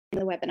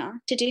the webinar.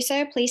 To do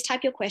so, please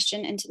type your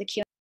question into the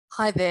Q&A.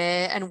 Hi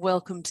there and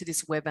welcome to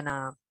this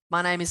webinar.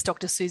 My name is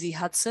Dr. Susie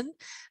Hudson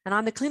and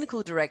I'm the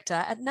Clinical Director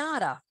at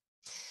NADA.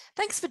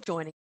 Thanks for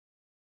joining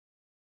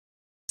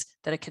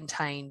that are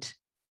contained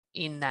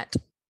in that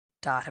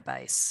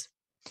database.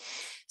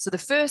 So the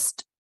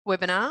first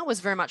webinar was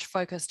very much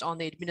focused on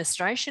the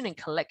administration and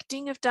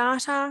collecting of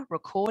data,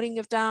 recording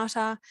of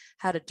data,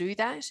 how to do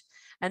that.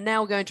 And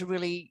now we're going to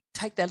really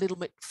take that a little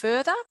bit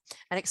further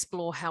and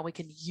explore how we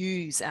can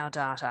use our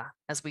data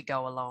as we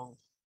go along.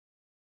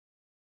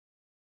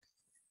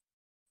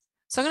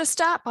 So I'm going to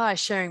start by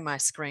sharing my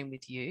screen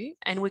with you,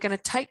 and we're going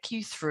to take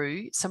you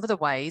through some of the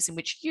ways in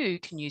which you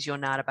can use your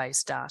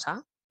NADAbase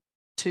data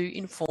to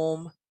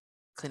inform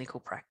clinical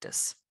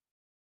practice.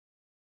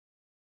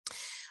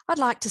 I'd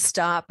like to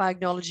start by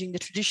acknowledging the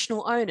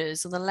traditional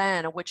owners on the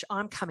land on which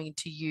I'm coming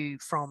to you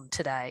from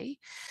today.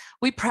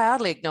 We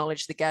proudly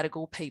acknowledge the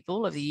Gadigal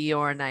people of the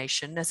Eora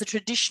Nation as the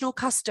traditional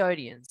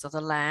custodians of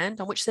the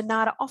land on which the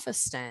NADA office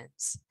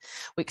stands.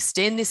 We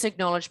extend this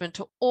acknowledgement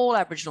to all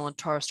Aboriginal and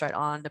Torres Strait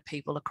Islander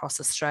people across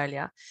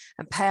Australia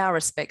and pay our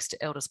respects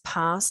to elders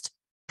past,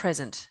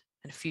 present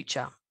and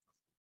future.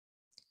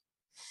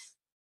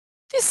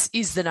 This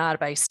is the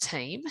NADAbase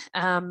team,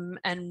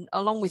 and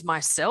along with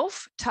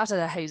myself, Tata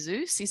de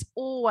Jesus is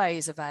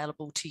always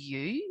available to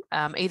you,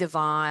 either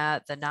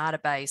via the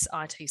NADAbase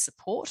IT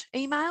support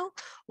email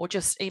or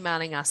just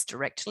emailing us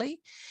directly.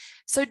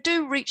 So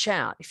do reach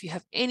out if you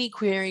have any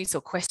queries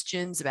or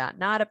questions about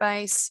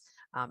NADAbase,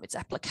 its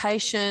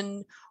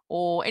application,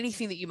 or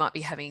anything that you might be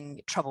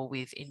having trouble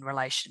with in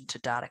relation to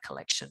data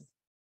collection.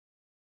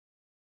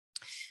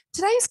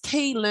 Today's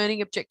key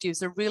learning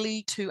objectives are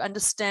really to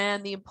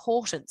understand the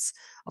importance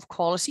of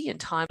quality and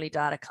timely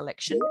data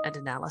collection and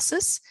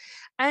analysis,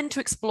 and to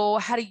explore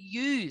how to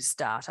use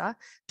data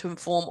to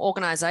inform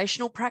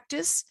organisational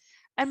practice,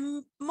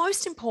 and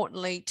most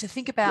importantly, to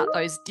think about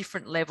those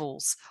different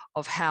levels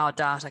of how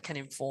data can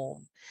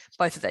inform,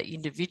 both at that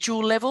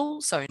individual level,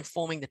 so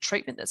informing the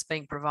treatment that's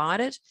being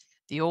provided,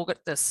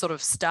 the sort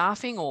of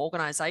staffing or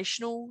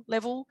organisational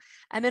level,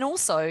 and then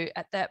also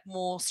at that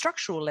more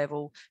structural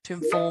level to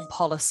inform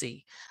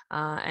policy.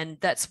 And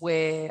that's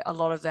where a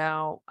lot of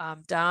our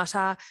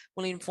data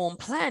will inform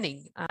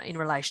planning in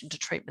relation to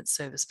treatment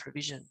service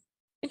provision.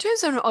 In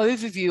terms of an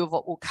overview of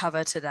what we'll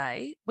cover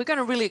today, we're going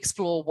to really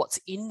explore what's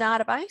in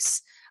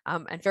NADAbase,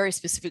 and very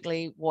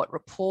specifically what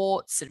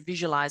reports and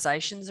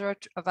visualizations are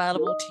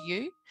available to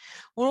you.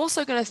 We're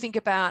also going to think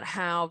about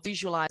how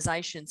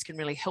visualizations can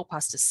really help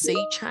us to see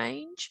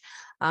change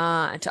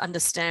and to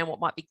understand what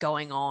might be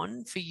going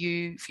on for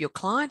you, for your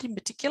client in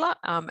particular,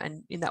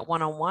 and in that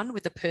one-on-one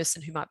with the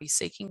person who might be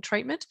seeking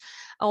treatment,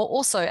 or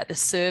also at the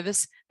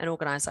service and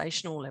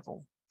organisational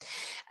level.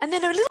 And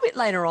then a little bit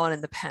later on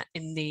in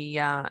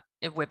the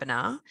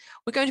webinar,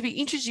 we're going to be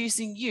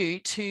introducing you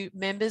to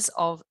members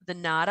of the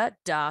NADA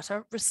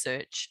Data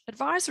Research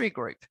Advisory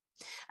Group.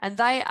 And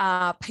they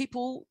are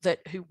people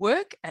who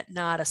work at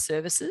NADA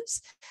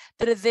services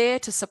that are there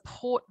to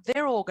support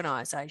their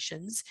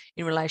organisations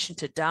in relation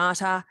to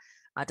data,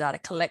 data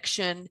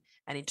collection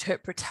and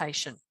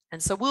interpretation.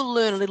 And so we'll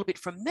learn a little bit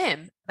from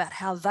them about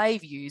how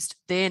they've used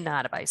their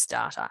NADAbase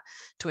data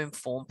to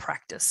inform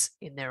practice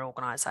in their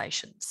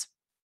organisations.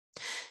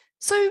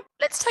 So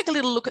let's take a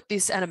little look at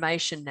this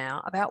animation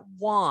now about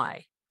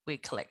why we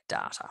collect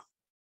data.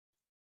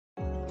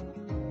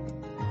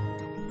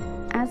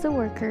 As a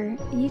worker,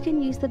 you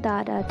can use the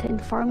data to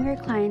inform your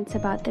clients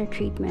about their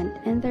treatment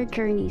and their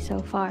journey so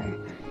far.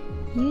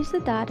 Use the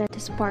data to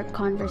spark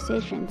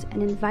conversations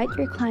and invite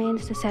your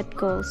clients to set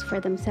goals for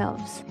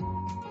themselves.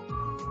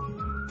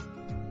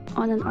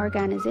 On an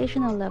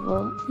organizational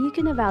level, you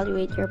can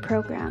evaluate your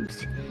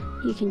programs.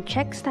 You can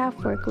check staff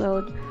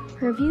workload,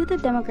 review the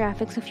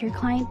demographics of your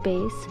client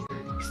base,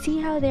 see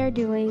how they're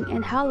doing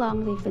and how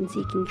long they've been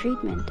seeking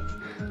treatment.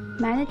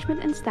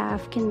 Management and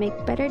staff can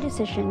make better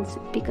decisions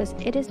because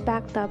it is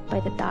backed up by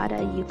the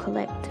data you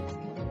collect.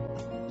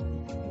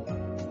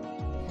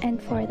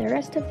 And for the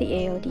rest of the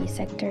AOD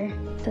sector,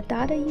 the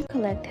data you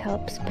collect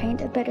helps paint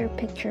a better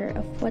picture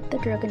of what the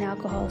drug and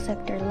alcohol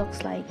sector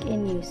looks like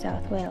in New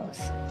South Wales.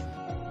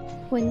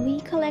 When we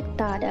collect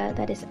data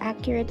that is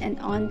accurate and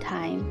on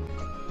time,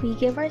 we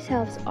give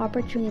ourselves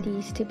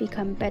opportunities to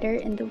become better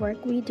in the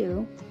work we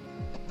do.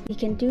 We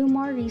can do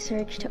more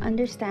research to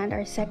understand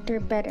our sector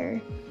better.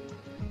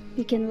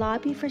 We can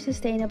lobby for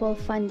sustainable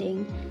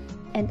funding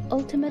and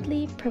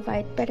ultimately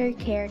provide better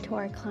care to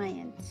our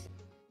clients.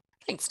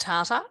 Thanks,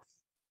 Tata.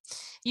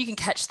 You can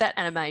catch that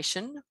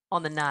animation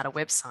on the NADA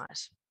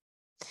website.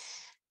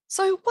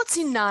 So what's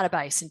in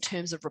NADAbase in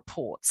terms of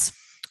reports?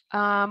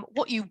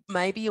 What you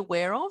may be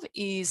aware of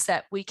is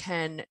that we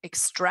can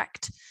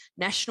extract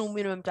national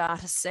minimum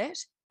data set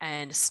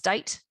and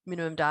state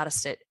minimum data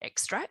set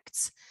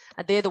extracts.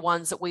 And they're the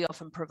ones that we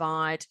often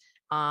provide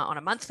on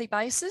a monthly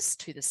basis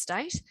to the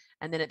state,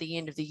 and then at the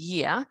end of the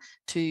year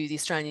to the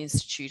Australian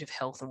Institute of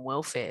Health and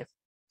Welfare.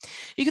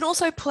 You can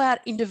also pull out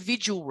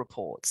individual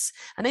reports,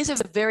 and these are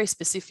very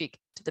specific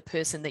to the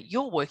person that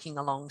you're working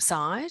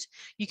alongside.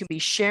 You can be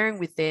sharing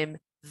with them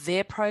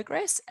their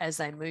progress as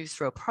they move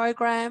through a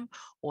program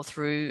or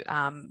through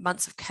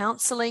months of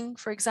counselling,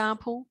 for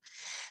example.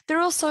 There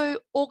are also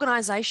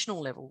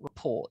organisational level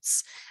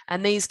reports,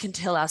 and these can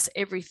tell us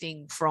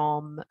everything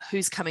from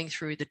who's coming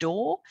through the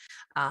door,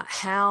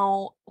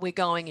 how we're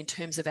going in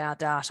terms of our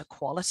data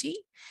quality.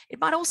 It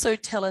might also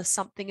tell us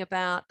something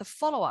about the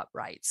follow-up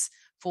rates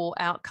for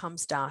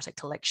outcomes data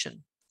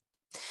collection.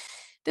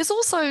 There's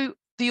also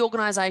the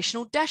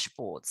organisational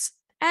dashboards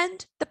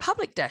and the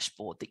public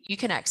dashboard that you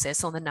can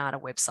access on the NADA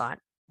website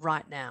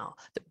right now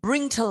that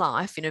bring to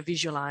life in a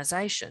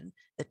visualisation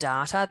the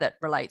data that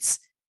relates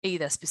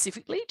either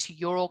specifically to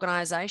your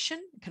organisation,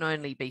 can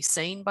only be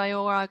seen by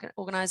your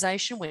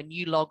organisation when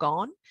you log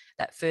on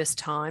that first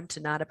time to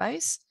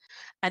NADAbase.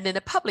 And then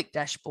the public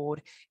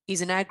dashboard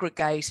is an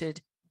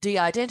aggregated,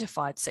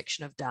 de-identified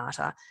section of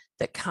data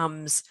that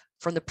comes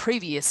from the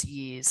previous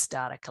year's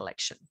data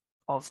collection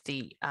of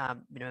the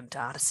minimum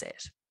data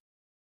set.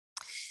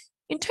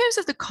 In terms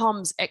of the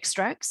comms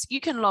extracts,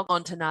 you can log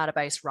on to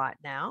NADAbase right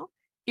now,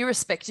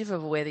 irrespective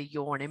of whether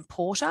you're an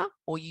importer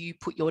or you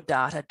put your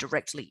data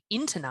directly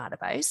into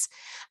NADAbase,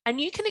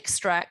 and you can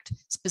extract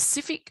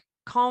specific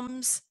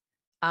comms,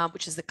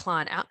 which is the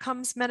client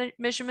outcomes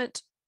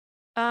measurement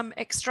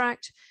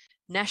extract,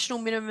 national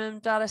minimum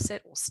data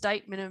set or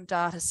state minimum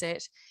data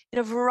set in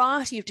a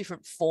variety of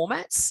different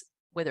formats,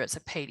 whether it's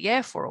a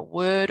PDF or a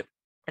Word,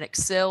 an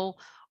Excel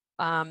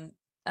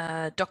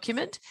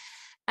document.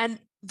 And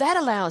that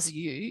allows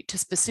you to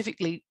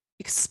specifically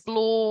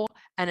explore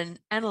and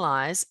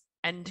analyze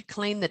and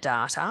clean the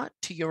data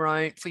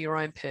to for your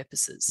own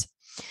purposes.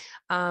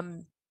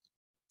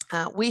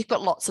 We've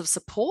got lots of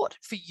support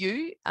for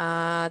you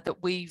that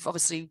we've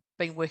obviously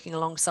been working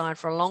alongside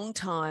for a long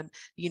time,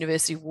 the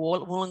University of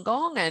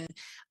Wollongong and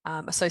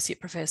Associate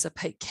Professor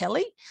Pete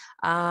Kelly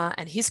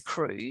and his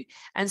crew.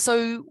 And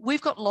so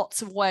we've got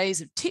lots of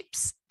ways and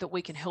tips that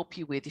we can help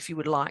you with if you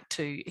would like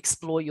to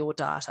explore your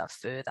data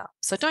further.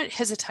 So don't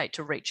hesitate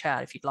to reach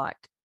out if you'd like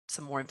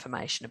some more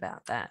information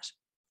about that.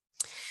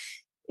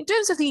 In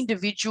terms of the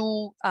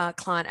individual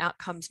client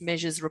outcomes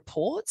measures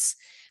reports,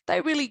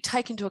 they really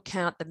take into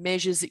account the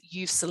measures that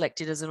you've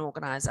selected as an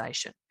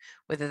organisation,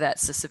 whether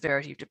that's the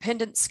severity of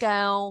dependence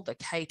scale, the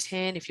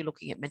K10 if you're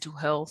looking at mental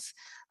health,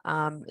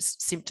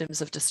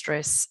 symptoms of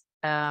distress.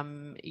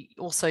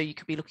 Also, you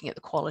could be looking at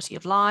the quality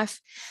of life.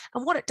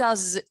 And what it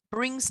does is it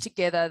brings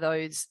together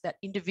that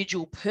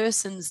individual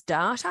person's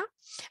data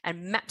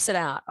and maps it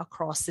out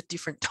across the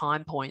different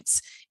time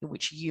points in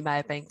which you may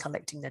have been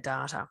collecting the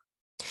data.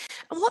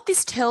 And what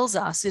this tells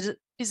us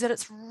is that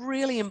it's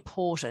really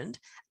important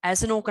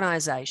as an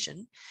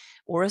organisation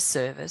or a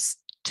service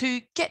to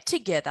get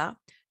together,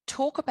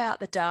 talk about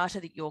the data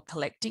that you're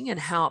collecting and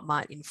how it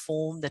might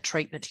inform the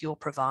treatment you're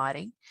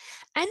providing,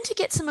 and to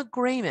get some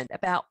agreement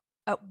about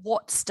at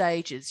what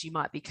stages you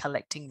might be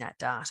collecting that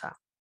data.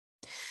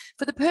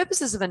 For the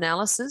purposes of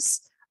analysis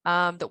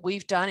that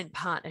we've done in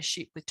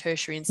partnership with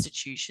tertiary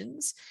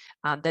institutions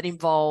that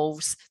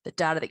involves the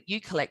data that you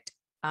collect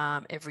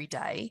every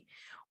day,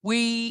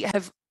 we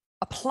have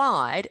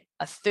applied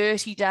a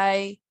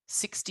 30-day,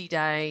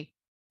 60-day,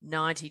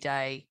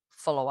 90-day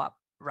follow-up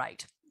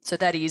rate. So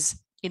that is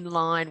in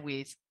line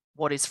with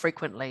what is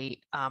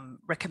frequently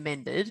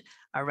recommended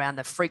around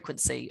the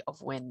frequency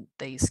of when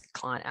these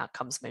client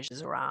outcomes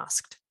measures are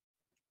asked.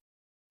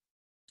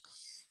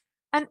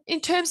 And in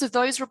terms of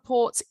those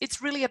reports,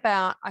 it's really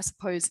about, I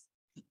suppose,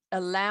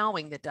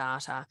 allowing the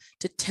data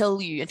to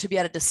tell you and to be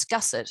able to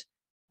discuss it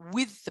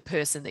with the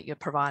person that you're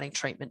providing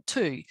treatment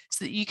to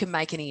so that you can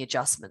make any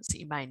adjustments that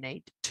you may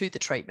need to the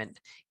treatment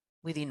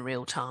within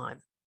real time.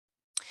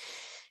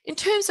 In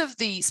terms of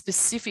the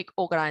specific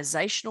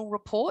organisational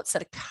reports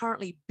that are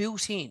currently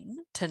built in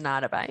to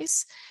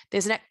NADAbase,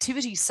 there's an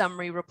activity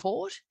summary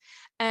report,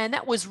 and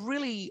that was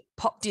really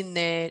popped in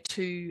there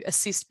to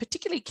assist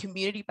particularly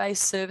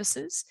community-based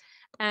services,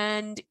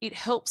 and it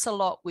helps a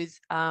lot with,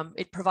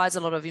 it provides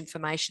a lot of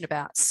information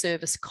about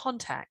service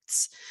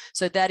contacts.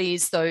 So that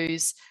is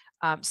those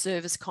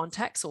service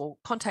contacts or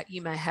contact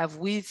you may have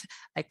with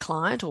a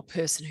client or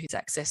person who's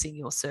accessing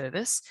your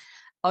service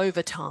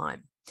over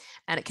time.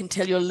 And it can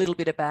tell you a little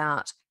bit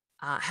about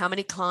how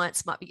many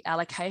clients might be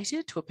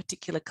allocated to a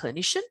particular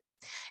clinician.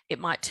 It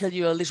might tell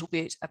you a little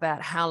bit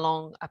about how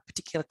long a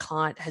particular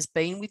client has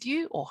been with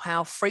you or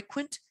how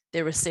frequent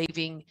they're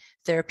receiving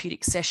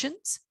therapeutic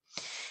sessions.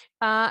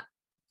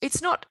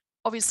 It's not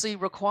obviously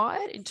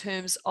required in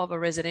terms of a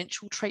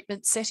residential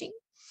treatment setting,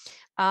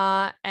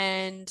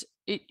 and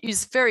it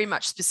is very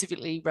much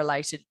specifically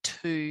related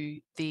to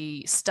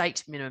the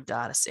state minimum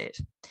data set.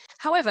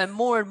 However,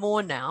 more and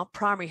more now,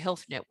 primary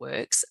health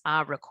networks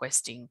are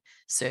requesting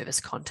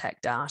service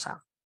contact data.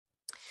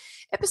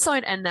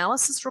 Episode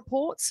analysis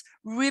reports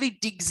really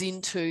digs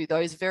into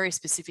those very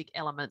specific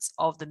elements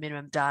of the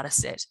minimum data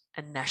set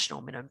and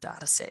national minimum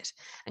data set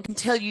and can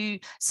tell you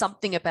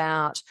something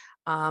about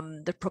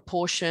the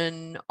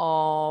proportion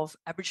of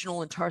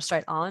Aboriginal and Torres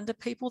Strait Islander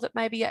people that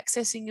may be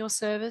accessing your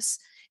service.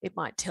 It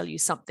might tell you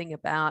something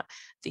about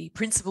the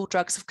principal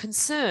drugs of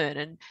concern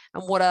and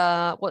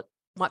what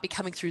might be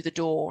coming through the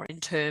door in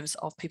terms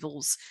of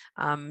people's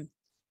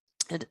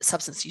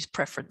substance use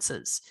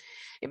preferences.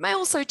 It may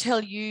also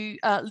tell you,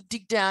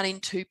 dig down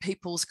into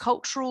people's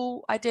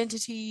cultural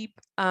identity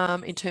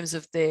in terms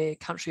of their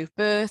country of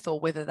birth or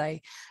whether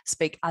they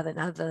speak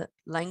another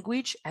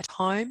language at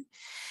home,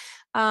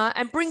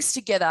 and brings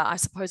together, I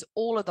suppose,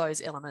 all of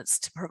those elements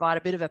to provide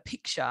a bit of a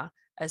picture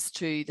as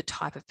to the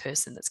type of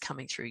person that's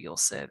coming through your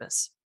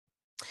service.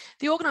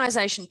 The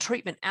organisation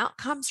treatment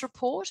outcomes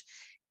report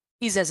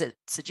is, as it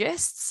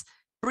suggests,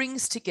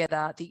 brings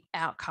together the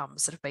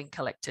outcomes that have been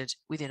collected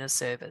within a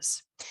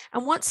service.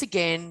 And once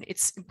again,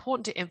 it's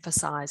important to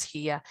emphasise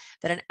here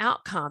that an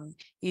outcome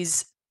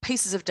is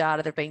pieces of data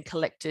that have been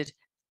collected,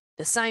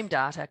 the same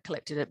data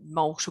collected at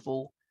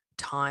multiple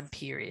time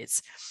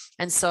periods.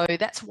 And so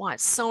that's why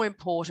it's so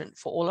important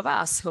for all of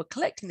us who are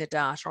collecting the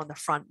data on the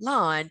front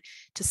line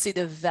to see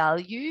the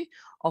value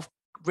of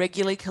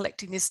regularly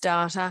collecting this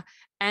data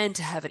and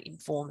to have it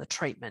inform the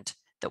treatment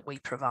that we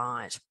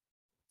provide.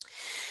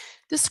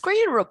 The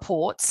screener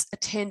reports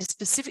attend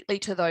specifically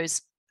to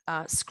those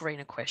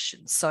screener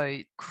questions. So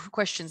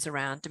questions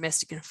around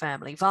domestic and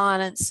family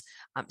violence,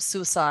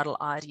 suicidal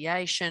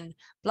ideation,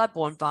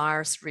 bloodborne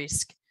virus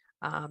risk,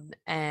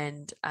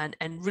 and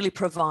really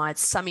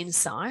provides some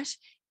insight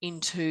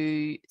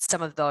into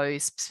some of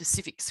those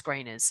specific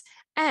screeners.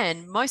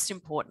 And most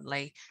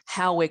importantly,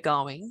 how we're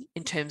going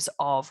in terms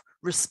of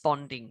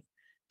responding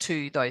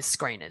to those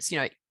screeners.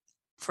 You know,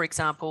 for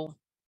example,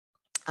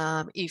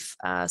 if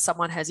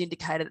someone has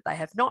indicated that they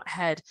have not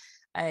had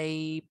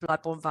a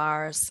bloodborne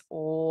virus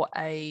or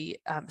a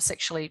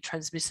sexually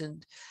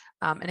transmitted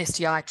an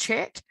STI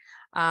check,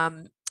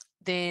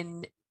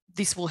 then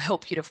this will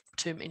help you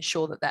to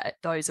ensure that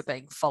those are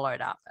being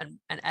followed up and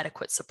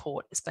adequate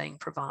support is being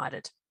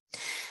provided.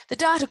 The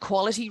data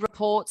quality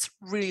reports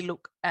really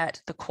look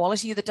at the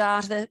quality of the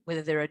data,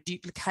 whether there are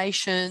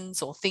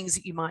duplications or things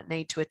that you might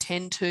need to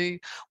attend to,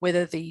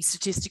 whether the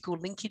statistical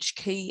linkage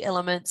key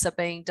elements are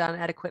being done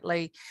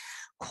adequately.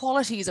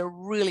 Quality is a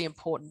really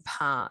important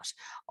part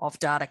of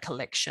data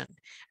collection.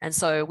 And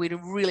so we'd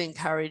really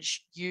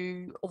encourage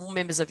you, all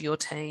members of your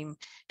team,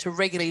 to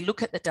regularly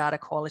look at the data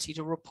quality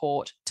to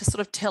report, to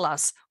sort of tell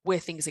us where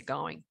things are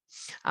going.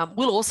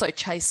 We'll also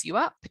chase you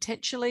up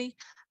potentially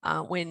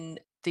when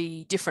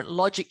the different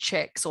logic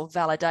checks or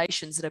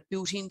validations that are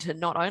built into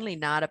not only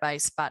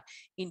NADAbase, but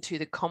into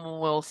the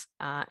Commonwealth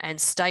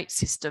and state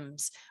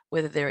systems,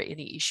 whether there are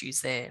any issues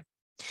there.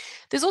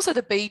 There's also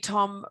the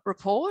BTOM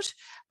report,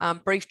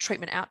 Brief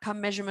Treatment Outcome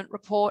Measurement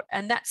Report,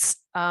 and that's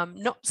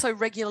not so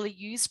regularly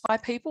used by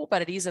people,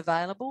 but it is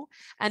available.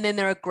 And then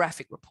there are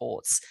graphic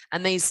reports,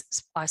 and these,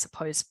 I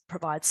suppose,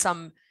 provide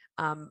some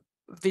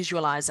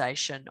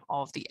visualization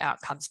of the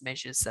outcomes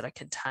measures that are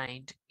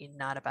contained in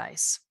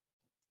NADAbase.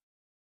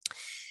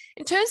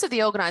 In terms of the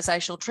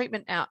organisational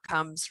treatment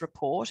outcomes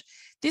report,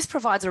 this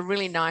provides a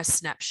really nice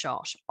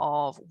snapshot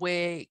of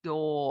where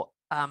your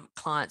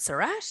clients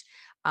are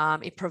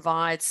at. It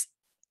provides,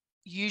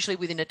 usually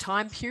within a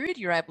time period,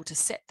 you're able to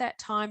set that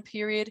time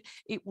period.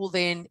 It will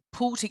then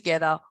pull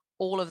together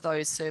all of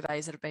those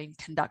surveys that have been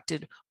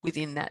conducted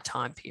within that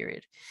time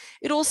period.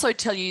 It also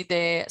tells you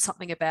there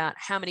something about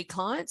how many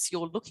clients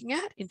you're looking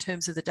at in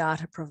terms of the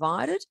data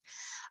provided,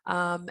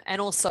 and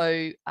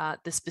also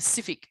the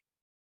specific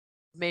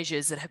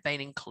measures that have been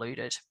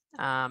included.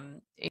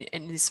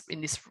 In this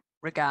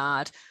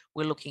regard,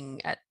 we're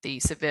looking at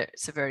the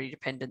severity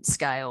dependent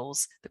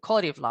scales, the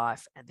quality of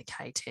life, and the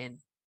K10.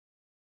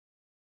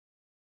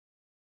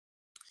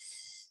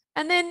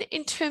 And then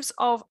in terms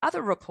of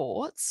other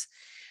reports,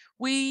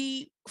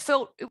 we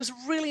felt it was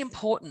really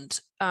important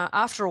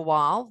after a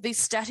while. These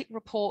static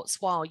reports,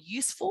 while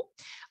useful,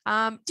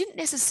 didn't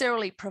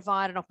necessarily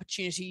provide an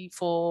opportunity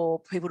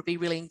for people to be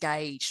really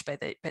engaged by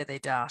their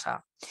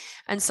data.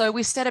 And so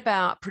we set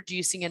about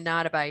producing a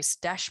NADAbase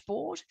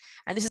dashboard,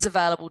 and this is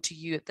available to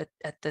you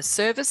at the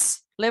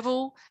service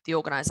level, the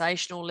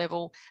organisational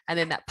level, and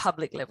then that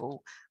public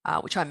level,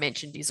 which I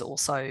mentioned is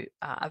also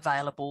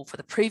available for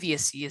the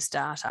previous year's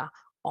data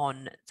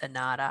on the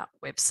NADA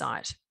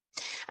website.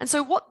 And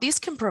so what this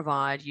can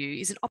provide you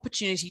is an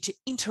opportunity to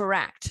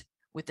interact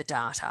with the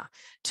data,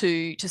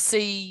 to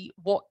see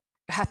what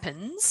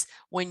happens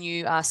when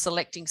you are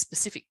selecting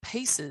specific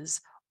pieces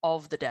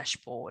of the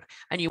dashboard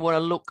and you want to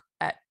look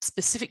at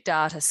specific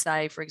data,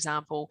 say, for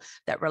example,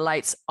 that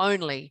relates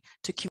only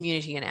to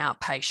community and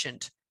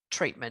outpatient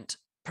treatment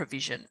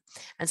provision.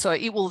 And so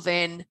it will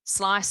then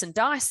slice and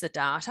dice the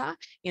data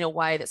in a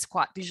way that's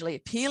quite visually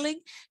appealing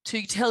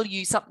to tell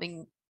you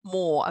something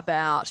more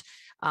about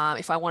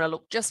if I want to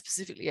look just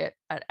specifically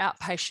at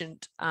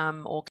outpatient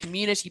or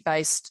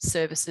community-based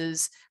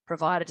services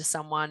provided to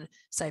someone,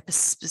 say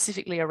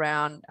specifically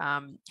around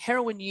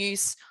heroin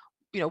use,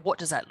 you know, what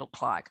does that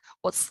look like?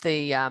 What's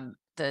the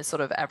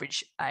sort of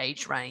average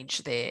age range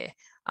there?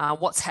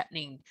 What's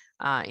happening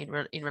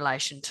in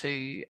relation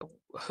to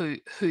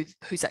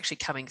who's actually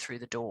coming through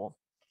the door?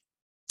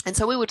 And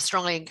so we would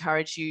strongly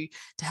encourage you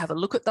to have a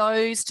look at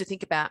those, to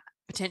think about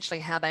potentially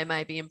how they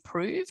may be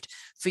improved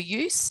for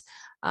use.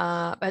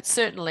 but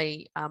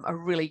certainly a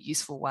really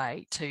useful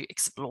way to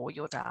explore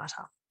your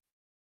data.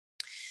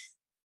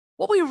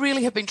 What we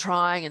really have been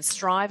trying and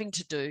striving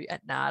to do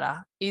at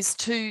NADA is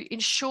to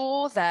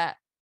ensure that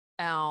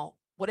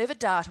whatever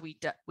data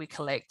we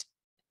collect,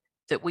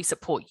 that we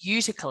support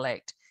you to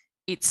collect,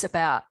 it's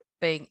about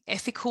being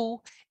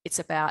ethical, it's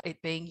about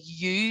it being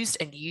used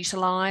and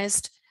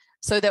utilised,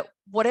 so that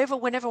whenever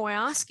we're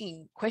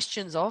asking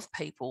questions of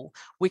people,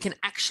 we can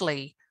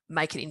actually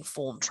make it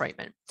informed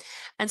treatment.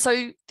 And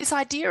so this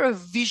idea of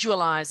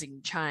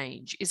visualising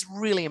change is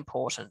really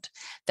important,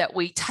 that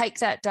we take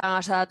that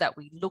data, that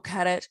we look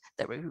at it,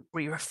 that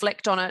we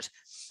reflect on it,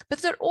 but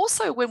that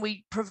also when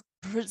we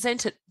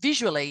present it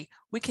visually,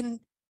 we can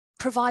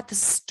provide the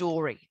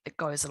story that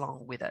goes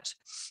along with it.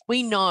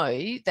 We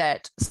know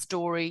that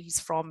stories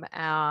from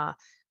our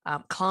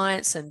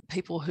clients and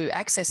people who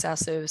access our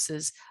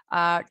services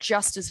are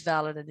just as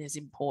valid and as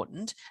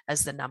important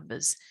as the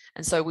numbers.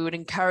 And so we would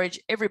encourage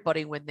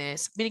everybody, when they're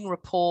submitting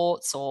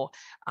reports or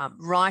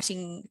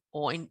writing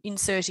or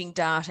inserting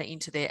data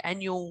into their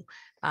annual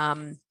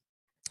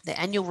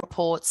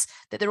reports,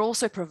 that they're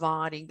also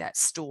providing that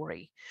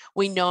story.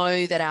 We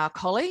know that our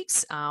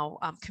colleagues, our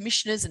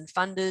commissioners and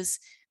funders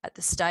at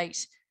the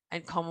state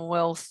and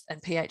Commonwealth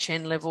and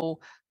PHN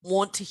level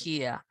want to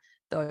hear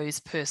those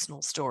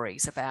personal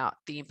stories about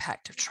the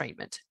impact of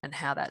treatment and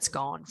how that's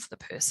gone for the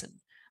person,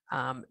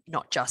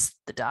 not just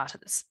the data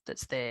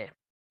that's there.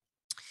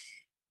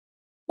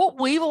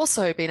 What we've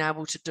also been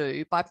able to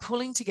do by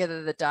pulling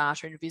together the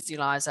data and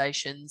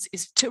visualizations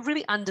is to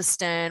really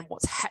understand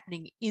what's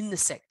happening in the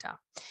sector.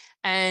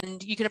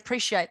 And you can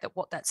appreciate that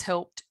what that's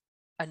helped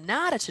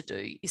NADA to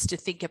do is to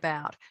think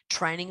about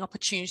training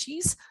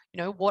opportunities,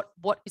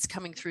 what is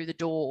coming through the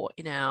door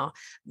in our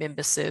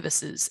member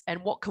services,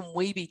 and what can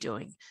we be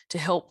doing to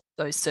help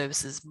those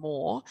services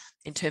more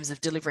in terms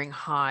of delivering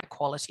high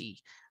quality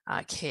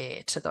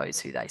care to those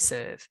who they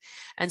serve.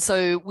 And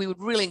so we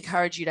would really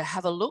encourage you to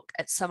have a look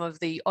at some of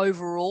the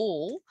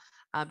overall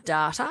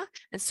data,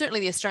 and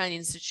certainly the Australian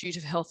Institute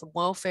of Health and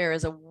Welfare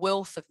is a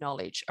wealth of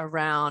knowledge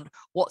around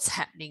what's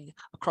happening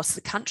across the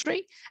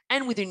country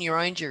and within your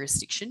own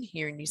jurisdiction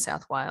here in New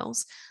South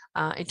Wales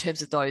in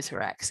terms of those who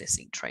are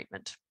accessing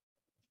treatment.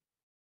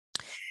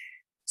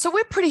 So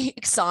we're pretty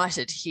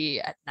excited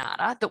here at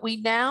NADA that we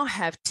now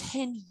have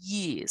 10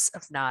 years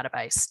of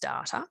NADAbase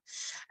data.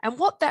 And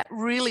what that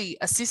really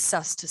assists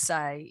us to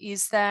say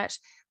is that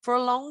for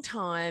a long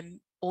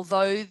time,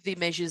 although the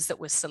measures that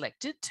were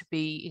selected to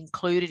be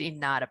included in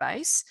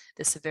NADAbase,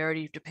 the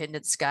severity of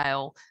dependent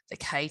scale, the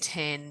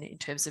K10 in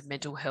terms of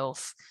mental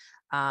health,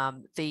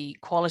 the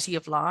quality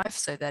of life,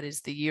 so that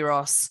is the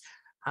EUROS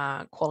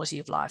quality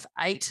of life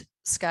 8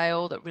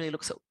 scale that really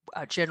looks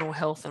at general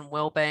health and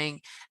wellbeing,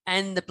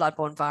 and the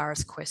bloodborne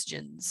virus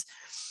questions,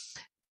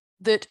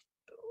 that,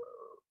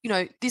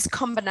 this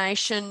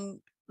combination,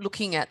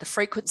 looking at the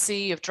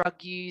frequency of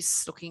drug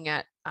use, looking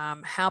at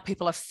how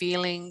people are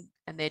feeling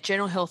and their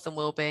general health and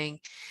wellbeing,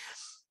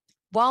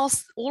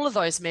 whilst all of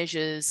those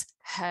measures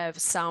have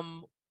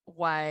some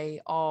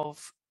way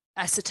of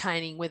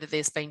ascertaining whether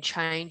there's been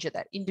change at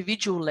that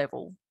individual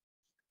level,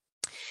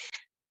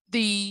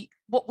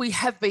 what we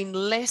have been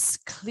less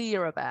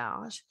clear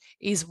about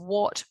is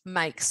what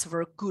makes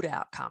for a good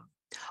outcome.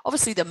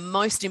 Obviously, the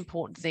most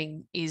important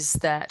thing is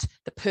that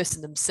the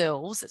person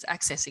themselves that's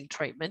accessing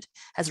treatment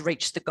has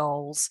reached the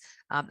goals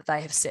that they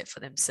have set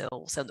for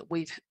themselves, and that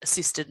we've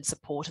assisted and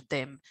supported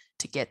them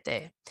to get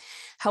there.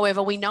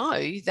 However, we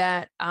know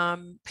that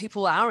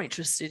people are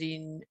interested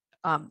in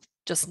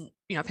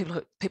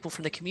people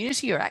from the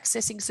community who are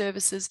accessing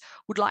services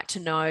would like to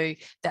know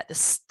that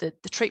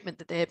the treatment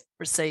that they're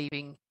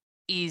receiving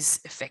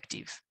is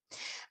effective.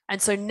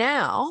 And so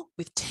now,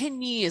 with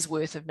 10 years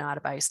worth of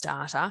NADAbase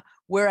data,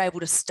 we're able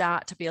to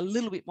start to be a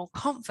little bit more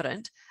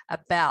confident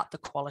about the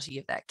quality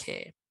of that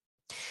care.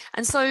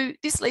 And so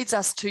this leads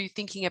us to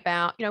thinking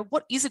about,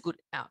 what is a good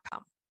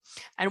outcome?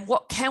 And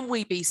what can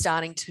we be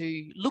starting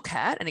to look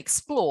at and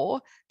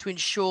explore to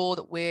ensure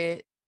that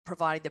we're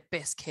providing the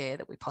best care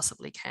that we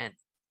possibly can?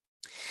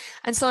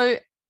 And so,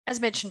 as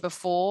mentioned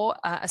before,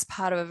 as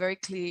part of a very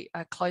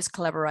close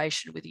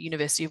collaboration with the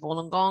University of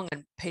Wollongong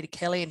and Peter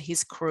Kelly and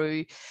his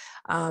crew,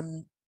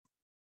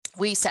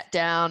 we sat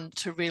down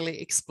to really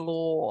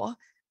explore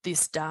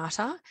this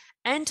data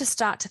and to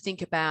start to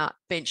think about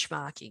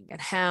benchmarking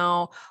and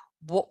how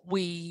what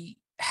we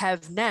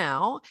have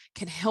now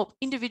can help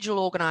individual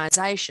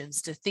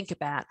organisations to think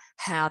about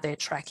how they're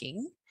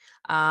tracking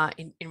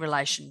in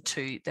relation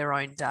to their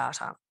own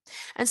data.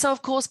 And so,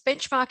 of course,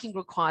 benchmarking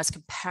requires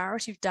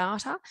comparative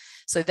data.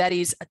 So that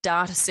is a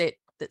data set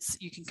that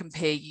you can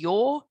compare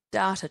your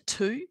data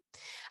to.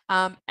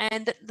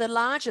 And the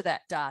larger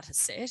that data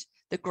set,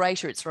 the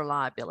greater its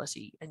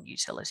reliability and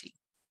utility.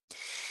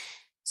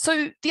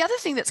 So the other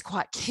thing that's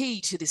quite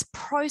key to this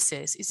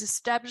process is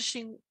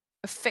establishing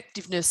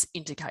effectiveness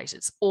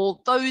indicators,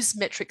 or those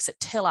metrics that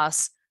tell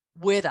us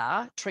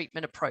whether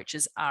treatment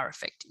approaches are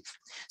effective.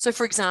 So,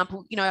 for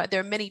example, there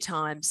are many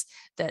times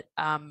that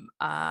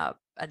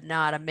a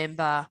NADA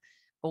member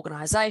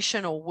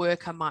organisation or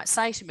worker might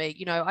say to me,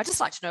 I'd just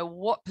like to know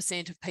what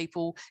 % of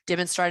people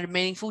demonstrated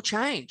meaningful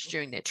change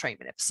during their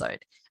treatment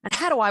episode, and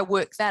how do I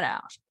work that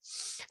out?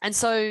 And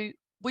so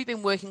we've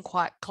been working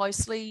quite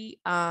closely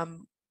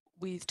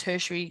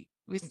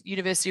with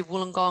University of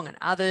Wollongong and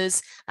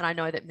others, and I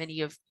know that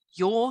many of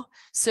your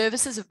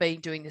services have been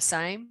doing the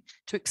same,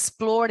 to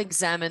explore and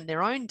examine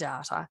their own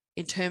data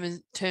in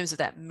terms of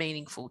that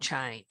meaningful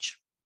change.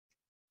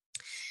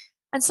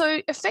 And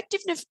so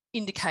effectiveness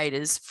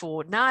indicators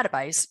for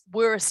NADAbase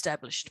were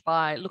established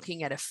by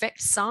looking at effect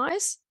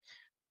size,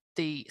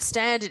 the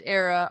standard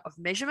error of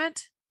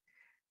measurement,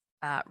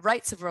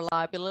 rates of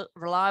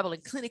reliable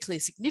and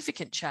clinically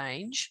significant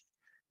change.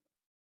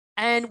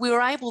 And we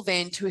were able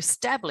then to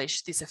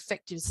establish this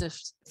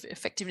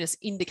effectiveness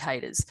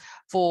indicators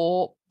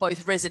for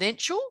both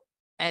residential,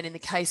 and in the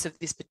case of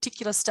this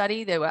particular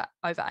study, there were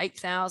over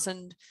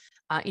 8,000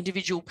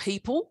 individual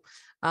people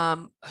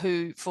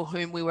for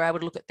whom we were able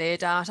to look at their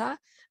data,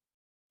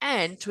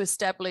 and to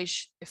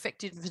establish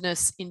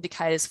effectiveness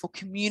indicators for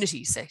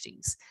community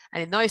settings.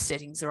 And in those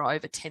settings, there are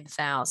over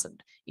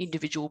 10,000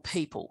 individual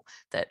people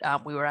that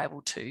we were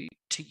able to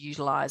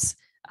utilise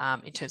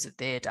in terms of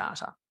their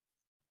data.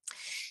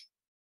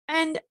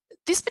 And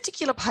this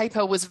particular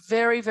paper was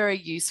very, very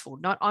useful,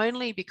 not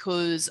only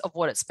because of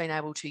what it's been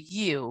able to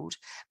yield,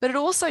 but it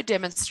also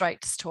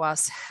demonstrates to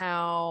us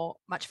how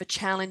much of a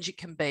challenge it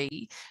can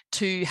be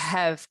to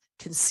have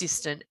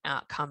consistent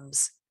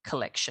outcomes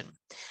collection.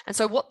 And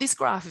so what this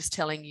graph is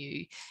telling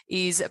you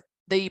is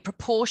the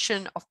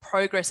proportion of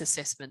progress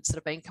assessments that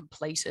have been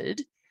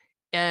completed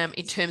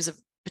in terms of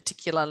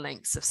particular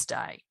lengths of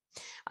stay.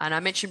 And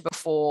I mentioned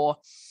before,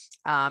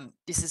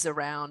 this is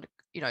around,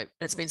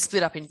 it's been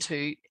split up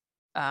into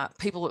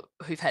people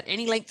who've had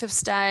any length of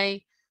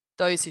stay,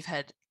 those who've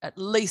had at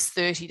least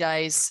 30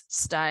 days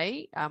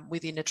stay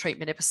within a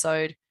treatment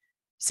episode,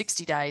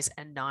 60 days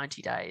and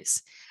 90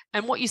 days.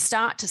 And what you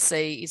start to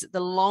see is that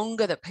the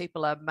longer that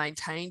people are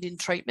maintained in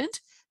treatment,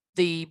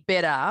 the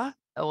better,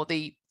 or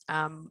the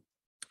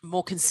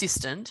more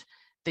consistent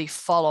the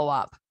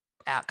follow-up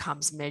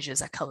outcomes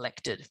measures are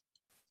collected.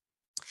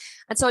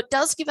 And so it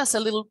does give us a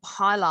little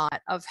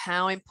highlight of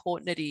how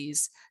important it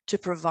is to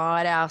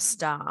provide our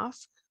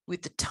staff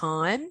with the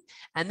time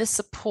and the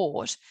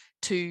support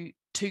to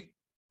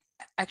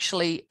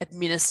actually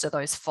administer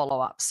those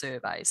follow-up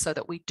surveys, so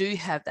that we do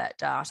have that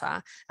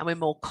data and we're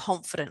more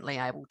confidently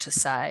able to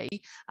say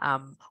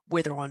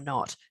whether or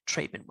not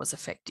treatment was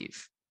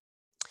effective.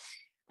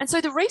 And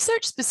so the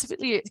research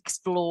specifically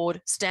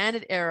explored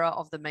standard error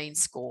of the mean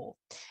score,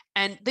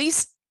 and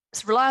the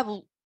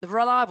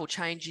reliable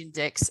change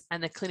index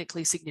and the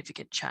clinically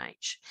significant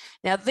change.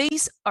 Now,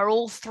 these are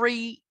all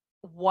three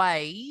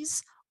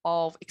ways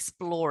of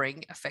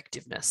exploring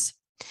effectiveness.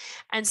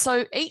 And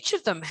so each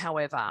of them,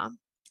 however,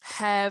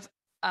 have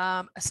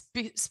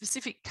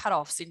specific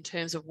cutoffs in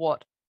terms of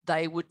what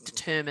they would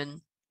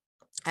determine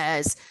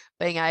as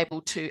being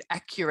able to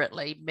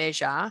accurately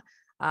measure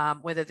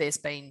whether there's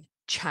been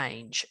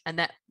change. And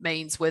that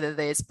means whether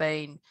there's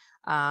been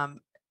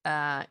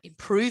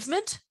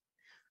improvement,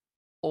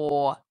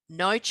 or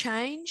no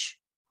change,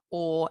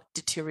 or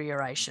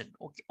deterioration,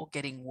 or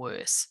getting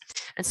worse.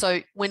 And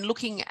so when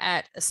looking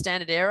at a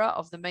standard error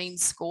of the mean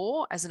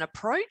score as an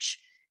approach,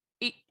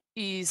 it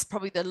is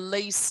probably the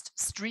least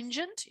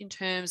stringent in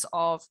terms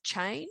of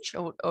change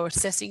or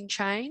assessing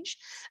change.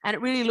 And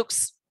it really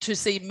looks to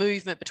see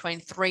movement between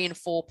 3 and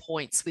 4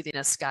 points within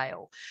a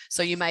scale.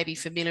 So you may be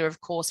familiar,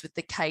 of course, with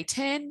the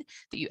K10,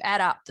 that you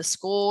add up the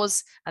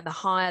scores, and the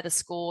higher the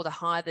score, the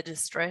higher the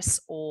distress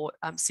or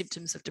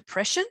symptoms of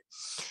depression.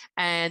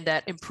 And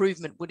that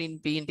improvement would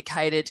be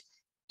indicated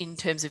in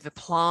terms of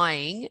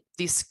applying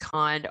this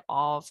kind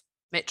of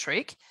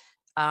metric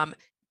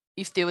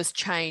if there was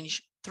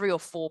change 3 or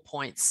 4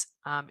 points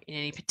in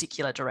any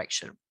particular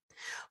direction.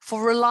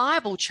 For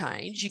reliable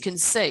change, you can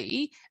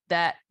see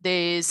that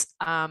there's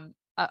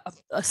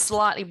a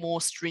slightly more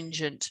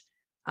stringent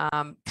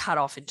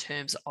cutoff in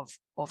terms of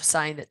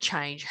saying that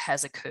change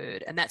has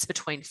occurred, and that's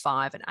between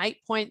 5 and 8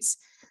 points.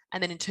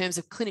 And then in terms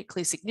of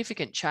clinically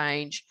significant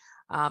change,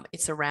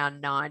 it's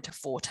around 9 to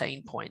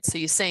 14 points. So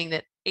you're seeing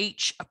that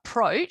each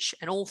approach,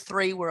 and all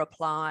three were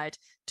applied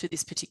to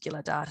this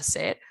particular data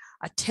set,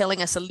 are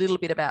telling us a little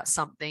bit about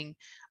something,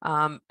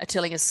 are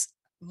telling us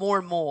more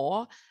and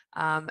more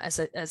as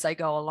they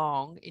go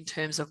along in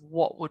terms of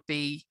what would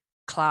be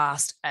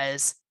classed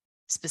as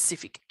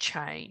specific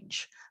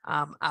change,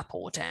 up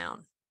or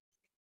down.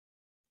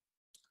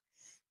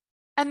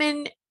 And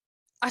then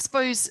I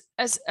suppose,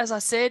 as I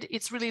said,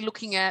 it's really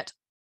looking at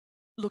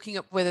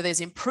whether there's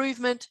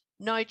improvement,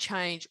 no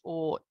change,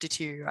 or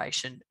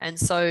deterioration. And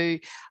so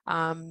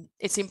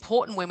it's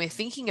important when we're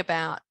thinking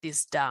about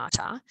this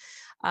data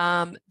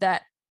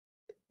that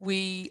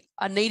we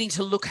are needing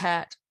to look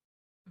at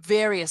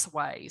various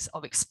ways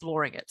of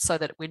exploring it, so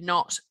that we're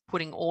not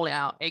putting all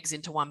our eggs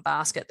into one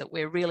basket, that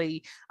we're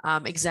really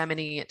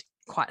examining it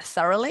quite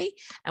thoroughly,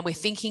 and we're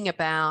thinking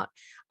about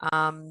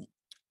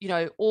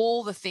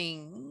all the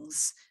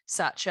things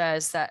such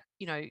as that,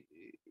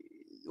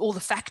 all the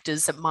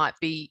factors that might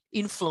be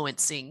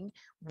influencing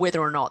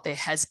whether or not there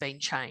has been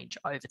change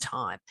over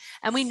time.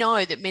 And we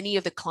know that many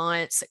of the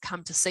clients that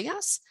come to see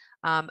us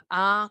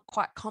are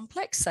quite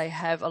complex. They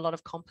have a lot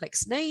of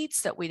complex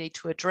needs that we need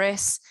to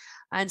address.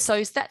 And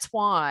so that's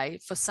why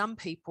for some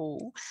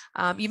people,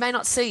 you may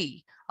not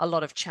see a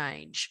lot of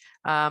change,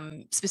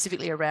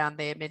 specifically around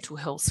their mental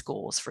health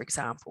scores, for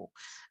example.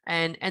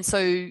 And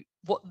so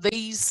what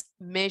these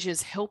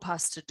measures help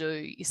us to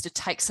do is to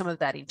take some of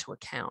that into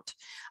account,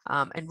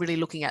 and really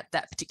looking at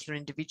that particular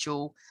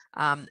individual,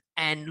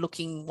 and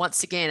looking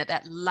once again at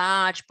that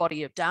large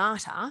body of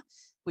data,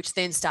 which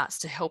then starts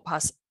to help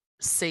us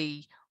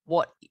see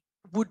what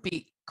could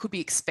be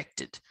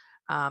expected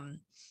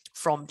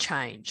from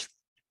change,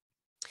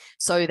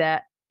 so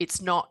that it's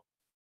not,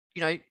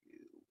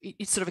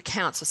 it sort of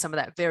accounts for some of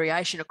that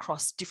variation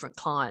across different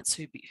clients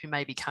who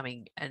may be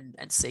coming and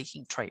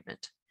seeking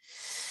treatment.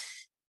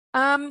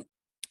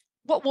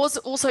 What was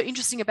also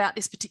interesting about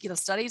this particular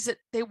study is that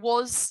there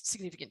was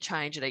significant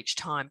change at each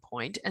time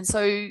point. And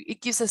so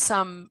it gives us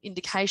some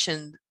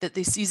indication that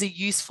this is a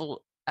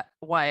useful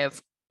way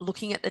of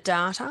looking at the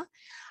data.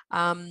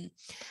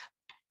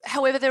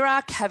 However, there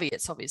are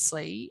caveats,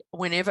 obviously,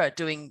 whenever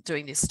doing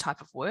this type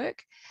of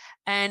work.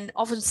 And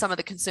often some of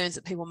the concerns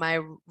that people may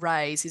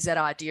raise is that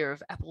idea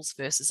of apples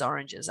versus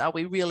oranges. Are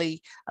we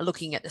really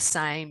looking at the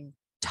same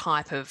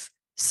type of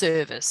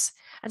service?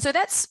 And so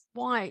that's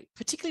why,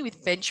 particularly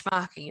with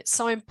benchmarking, it's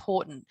so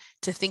important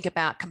to think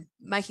about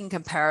making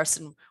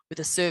comparison with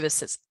a service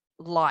that's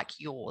like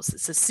yours,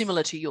 it's as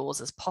similar to yours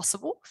as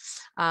possible,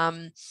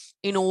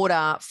 in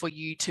order for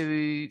you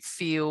to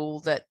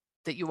feel that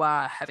you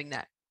are having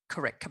that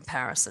correct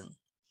comparison.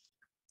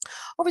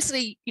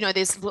 Obviously,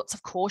 there's lots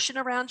of caution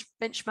around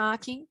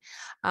benchmarking,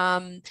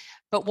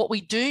 but what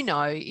we do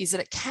know is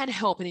that it can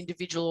help an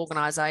individual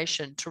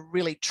organisation to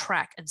really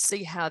track and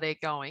see how they're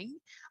going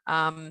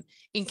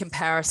in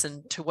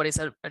comparison to what is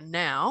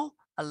now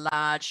a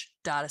large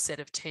data set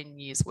of 10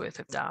 years worth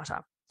of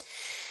data.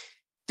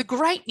 The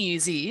great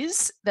news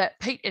is that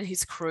Pete and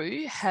his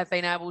crew have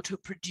been able to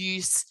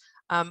produce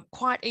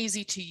quite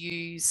easy to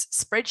use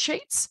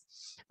spreadsheets.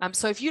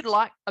 So if you'd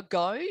like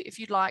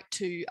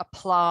to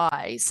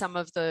apply some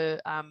of the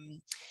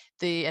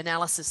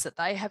analysis that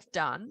they have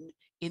done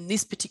in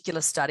this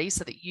particular study,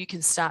 so that you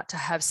can start to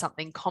have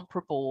something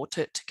comparable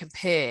to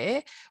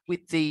compare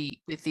with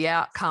the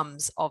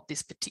outcomes of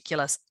this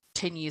particular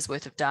 10 years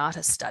worth of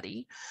data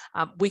study,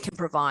 we can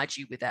provide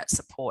you with that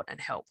support and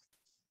help.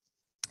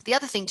 The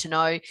other thing to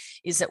know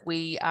is that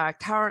we are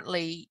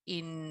currently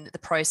in the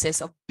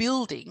process of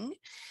building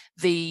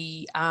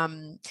the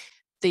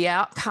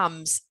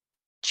outcomes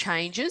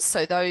changes,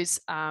 so those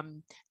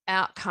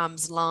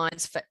outcomes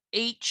lines for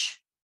each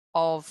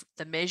of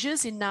the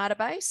measures in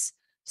NADAbase,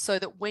 so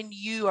that when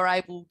you are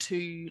able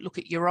to look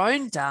at your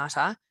own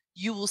data,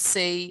 you will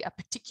see a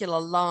particular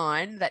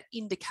line that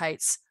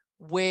indicates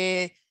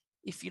where,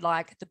 if you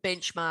like, the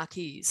benchmark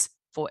is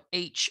for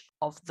each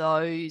of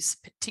those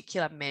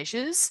particular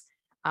measures,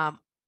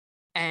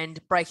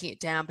 and breaking it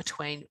down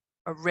between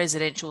a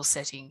residential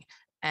setting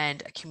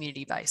and a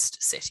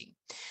community-based setting.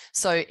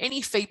 So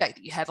any feedback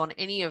that you have on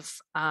any of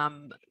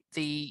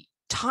the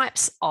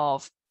types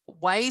of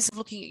ways of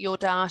looking at your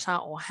data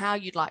or how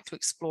you'd like to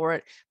explore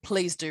it,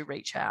 please do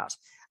reach out,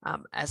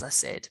 as I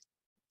said.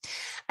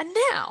 And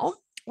now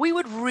we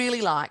would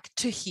really like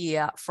to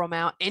hear from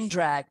our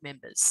NDRAG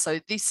members. So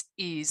this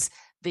is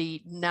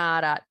the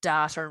NADA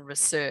Data and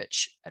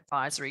Research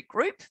Advisory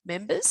Group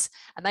members,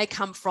 and they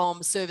come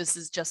from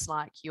services just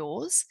like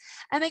yours.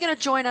 And they're going to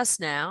join us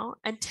now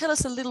and tell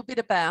us a little bit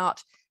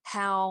about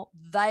how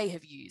they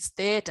have used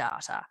their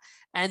data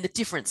and the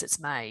difference it's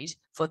made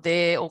for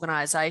their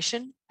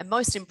organisation, and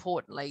most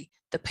importantly,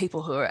 the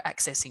people who are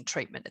accessing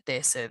treatment at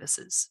their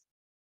services.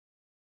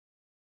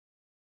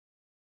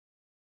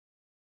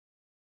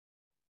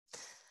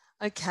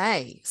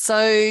 Okay,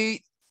 so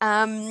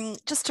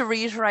just to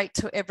reiterate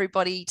to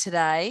everybody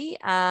today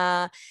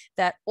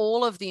that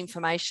all of the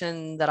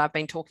information that I've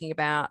been talking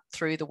about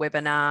through the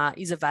webinar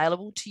is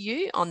available to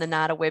you on the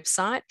NADA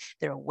website.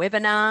 There are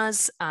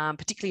webinars,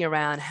 particularly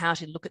around how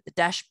to look at the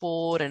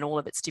dashboard and all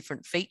of its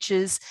different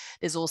features.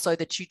 There's also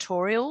the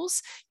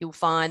tutorials. You'll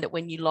find that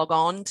when you log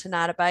on to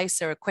NADAbase,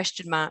 there are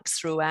question marks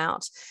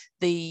throughout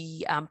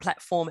the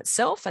platform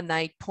itself, and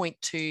they point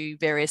to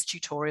various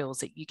tutorials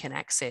that you can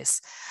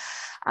access.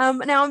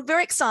 Now, I'm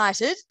very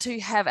excited to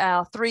have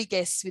our three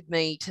guests with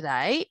me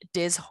today,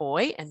 Des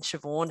Hoy and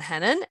Siobhan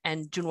Hannon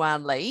and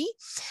Junwan Lee.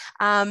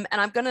 And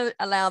I'm going to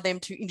allow them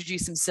to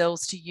introduce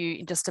themselves to you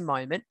in just a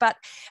moment. But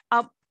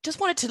just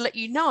wanted to let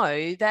you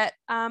know that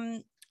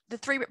the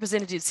three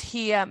representatives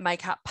here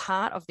make up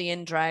part of the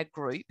NDRAG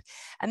group.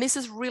 And this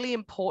is really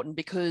important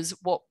because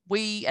what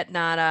we at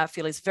NADA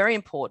feel is very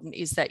important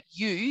is that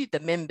you,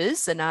 the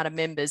members, the NADA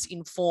members,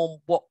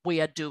 inform what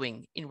we are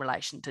doing in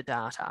relation to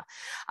data.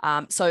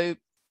 So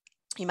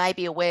you may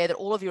be aware that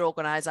all of your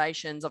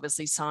organisations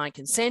obviously sign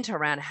consent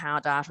around how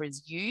data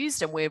is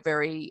used, and we're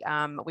very,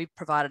 we've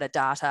provided a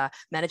data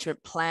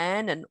management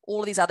plan and all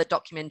of these other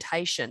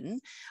documentation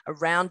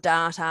around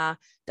data,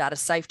 data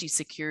safety,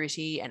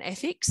 security and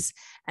ethics.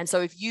 And so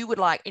if you would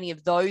like any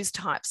of those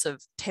types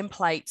of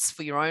templates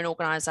for your own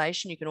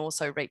organisation, you can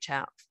also reach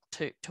out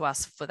to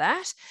us for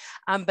that.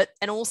 And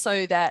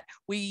also that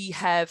we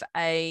have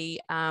a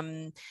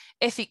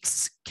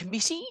ethics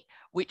committee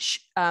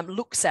which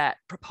looks at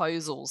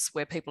proposals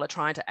where people are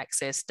trying to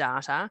access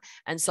data,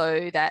 and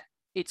so that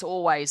it's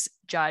always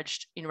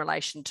judged in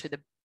relation to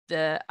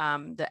the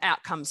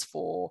outcomes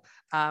for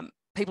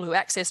people who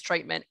access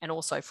treatment, and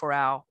also for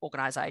our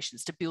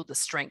organisations to build the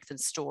strength and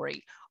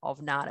story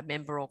of NADA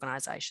member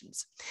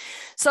organisations.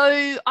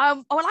 So I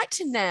would like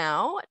to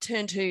now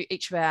turn to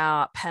each of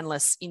our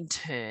panellists in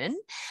turn,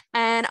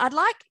 and I'd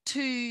like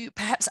to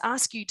perhaps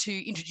ask you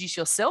to introduce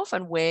yourself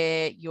and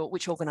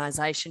which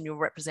organisation you're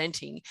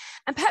representing,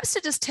 and perhaps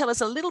to just tell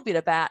us a little bit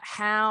about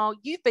how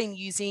you've been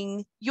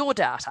using your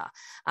data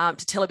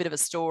to tell a bit of a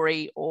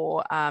story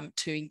or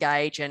to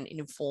engage and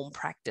inform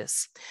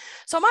practice.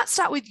 So I might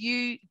start with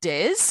you,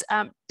 Des.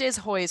 Des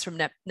Hoy is from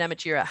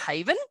Namatjira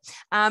Haven,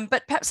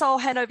 but perhaps I'll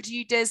hand over to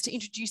you, Des, to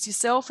introduce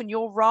yourself and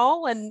your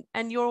role and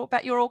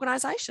about your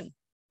organisation.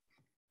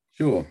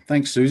 Sure.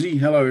 Thanks, Susie.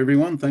 Hello,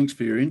 everyone. Thanks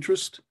for your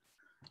interest.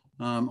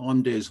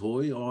 I'm Des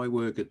Hoy. I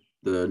work at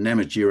the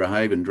Namatjira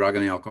Haven Drug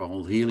and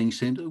Alcohol Healing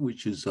Centre,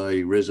 which is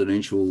a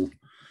residential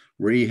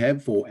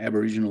rehab for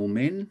Aboriginal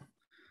men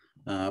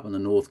up on the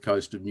north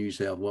coast of New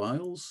South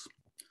Wales.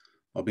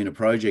 I've been a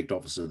project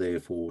officer there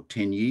for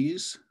 10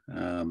 years.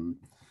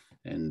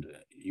 And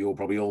you're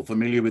probably all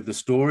familiar with the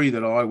story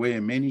that I wear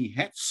many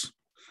hats.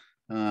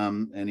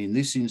 And in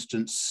this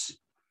instance,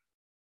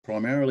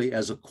 primarily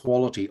as a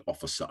quality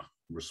officer,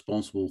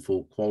 responsible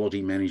for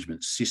quality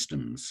management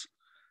systems,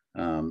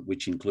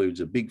 which includes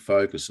a big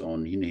focus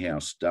on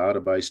in-house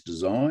database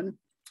design,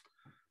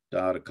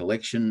 data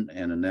collection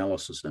and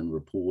analysis and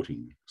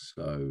reporting.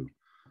 So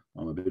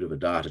I'm a bit of a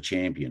data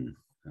champion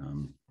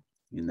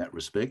in that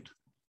respect.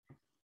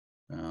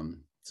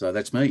 So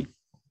that's me.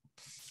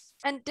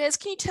 And Des,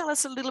 can you tell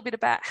us a little bit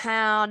about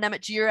how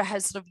Namatjira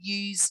has sort of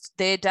used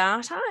their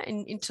data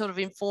in sort of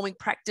informing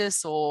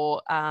practice,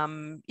 or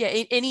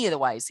any of the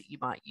ways that you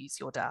might use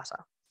your data?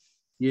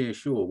 Yeah,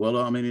 sure. Well,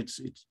 I mean,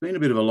 it's been a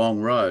bit of a long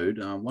road.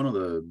 One of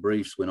the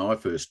briefs when I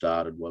first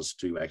started was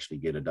to actually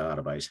get a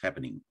database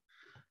happening.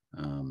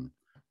 And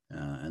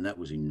that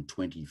was in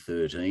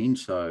 2013.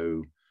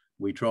 So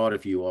we tried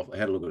had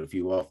a look at a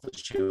few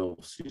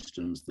off-the-shelf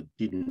systems that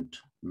didn't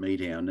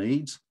meet our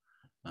needs.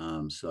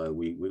 So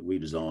we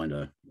designed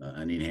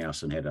an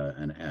in-house and had a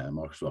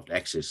Microsoft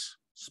Access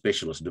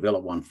specialist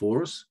develop one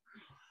for us.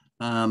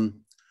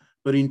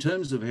 But in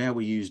terms of how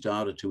we use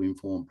data to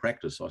inform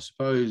practice, I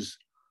suppose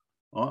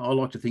I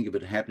like to think of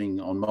it happening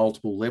on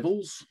multiple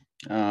levels.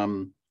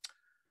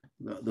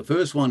 The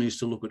first one is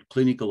to look at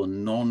clinical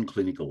and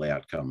non-clinical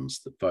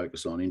outcomes that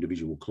focus on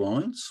individual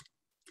clients.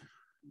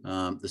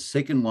 The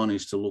second one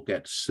is to look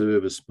at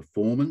service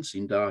performance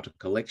in data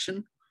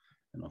collection.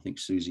 And I think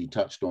Susie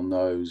touched on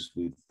those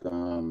with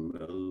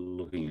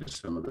looking at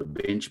some of the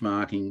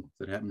benchmarking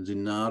that happens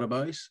in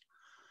NADAbase.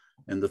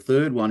 And the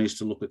third one is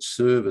to look at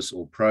service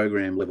or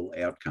program level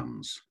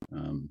outcomes.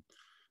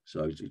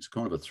 So it's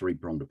kind of a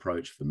three-pronged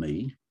approach for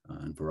me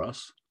and for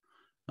us.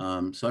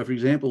 So for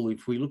example,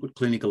 if we look at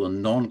clinical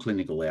and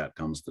non-clinical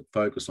outcomes that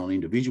focus on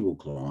individual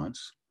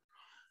clients,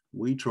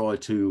 we try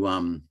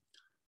to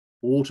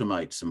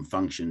automate some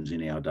functions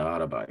in our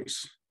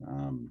database.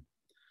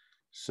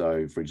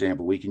 So, for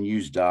example, we can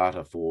use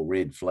data for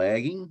red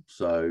flagging.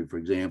 So, for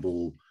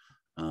example,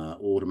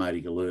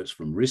 automatic alerts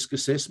from risk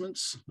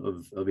assessments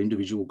of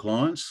individual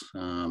clients.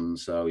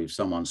 So if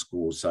someone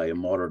scores, say, a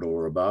moderate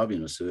or above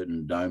in a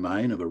certain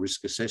domain of a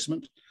risk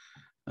assessment,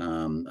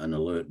 an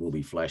alert will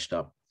be flashed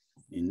up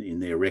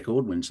in their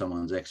record when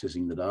someone's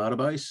accessing the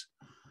database.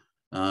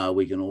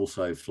 We can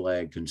also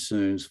flag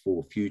concerns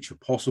for future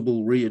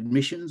possible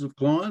readmissions of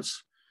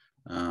clients.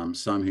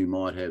 Some who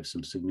might have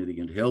some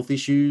significant health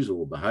issues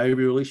or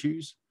behavioural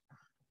issues.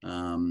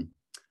 And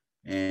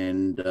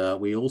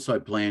we also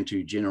plan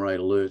to generate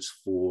alerts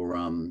for,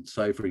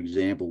 say, for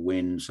example,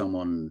 when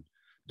someone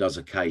does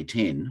a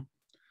K10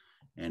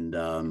 and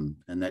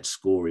that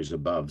score is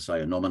above, say,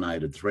 a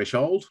nominated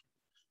threshold,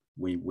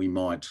 we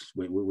might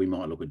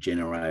look at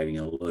generating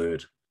an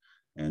alert,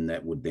 and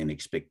that would then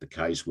expect the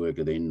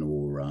caseworker then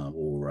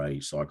or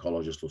a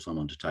psychologist or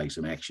someone to take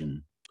some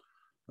action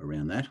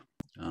around that.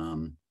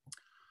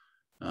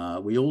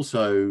 We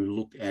also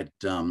look at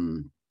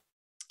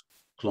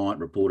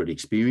client-reported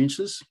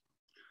experiences.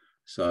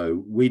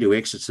 So we do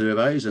exit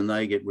surveys and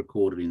they get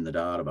recorded in the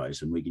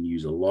database, and we can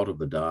use a lot of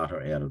the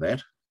data out of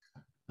that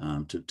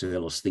to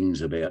tell us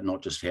things about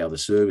not just how the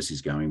service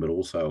is going, but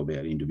also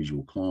about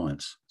individual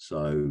clients.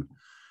 So,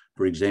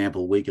 for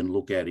example, we can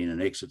look at in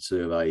an exit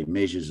survey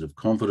measures of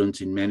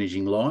confidence in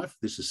managing life.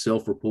 This is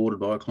self-reported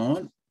by a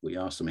client. We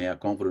ask them, how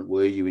confident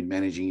were you in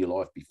managing your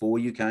life before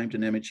you came to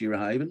Namatjira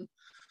Haven?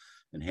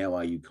 And how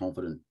are you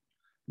confident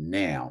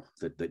now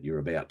that you're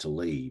about to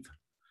leave.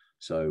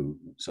 So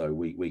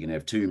we can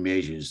have two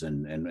measures,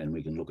 and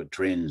we can look at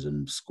trends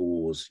and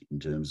scores in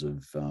terms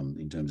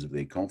of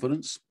their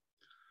confidence.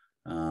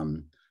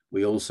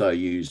 We also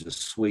use a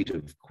suite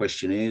of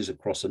questionnaires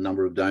across a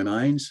number of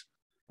domains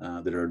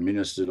that are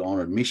administered on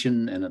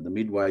admission and at the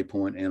midway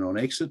point and on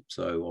exit.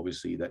 So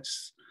obviously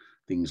that's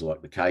things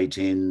like the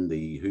K10,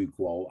 the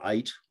WHO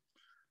 8,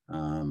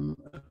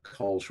 a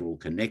cultural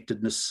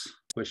connectedness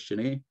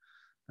questionnaire,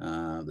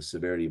 the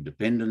severity of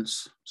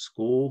dependence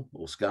score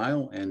or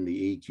scale, and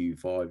the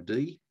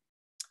EQ5D.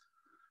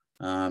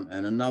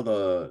 And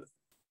another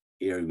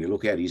area we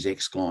look at is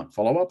ex-client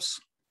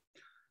follow-ups.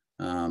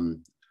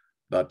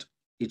 But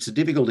it's a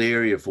difficult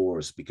area for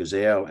us because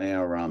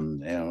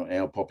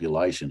our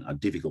population are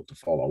difficult to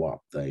follow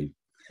up. They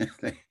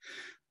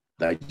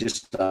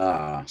just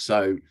are.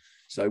 So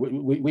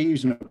we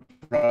use an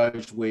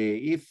approach where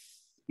if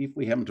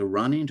we happen to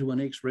run into an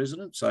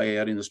ex-resident, say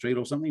out in the street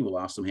or something, we'll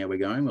ask them how we're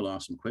going, we'll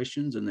ask them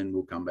questions, and then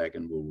we'll come back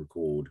and we'll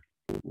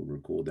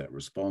record that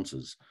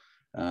responses.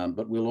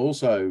 But we'll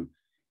also,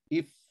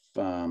 if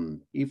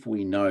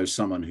we know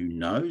someone who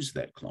knows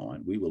that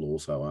client, we will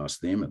also ask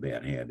them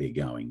about how they're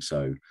going.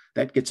 So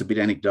that gets a bit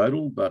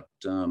anecdotal, but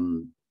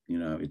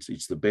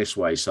it's the best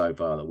way so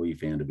far that we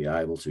found to be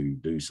able to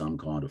do some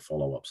kind of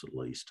follow-ups at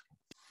least.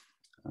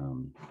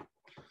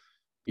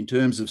 In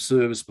terms of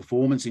service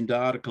performance in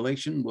data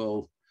collection,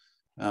 well,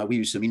 we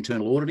use some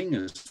internal auditing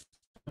as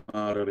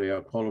part of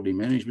our quality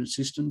management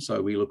system.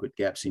 So we look at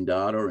gaps in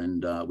data,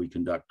 and we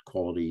conduct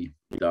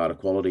data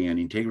quality and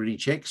integrity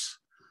checks,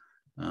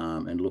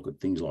 and look at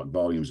things like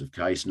volumes of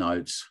case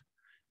notes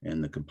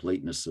and the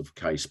completeness of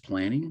case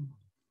planning.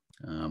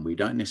 We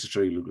don't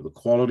necessarily look at the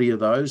quality of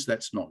those.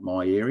 That's not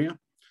my area.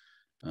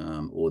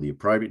 Or the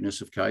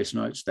appropriateness of case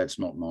notes. That's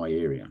not my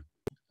area.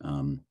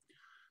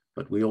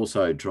 But we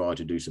also try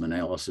to do some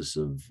analysis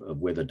of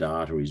whether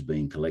data is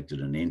being collected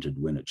and entered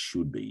when it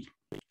should be.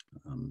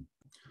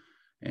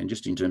 And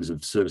just in terms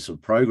of service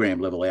of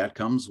program level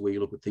outcomes, we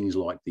look at things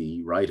like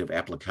the rate of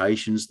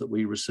applications that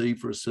we receive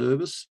for a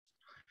service,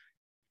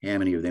 how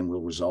many of them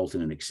will result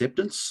in an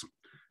acceptance,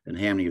 and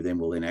how many of them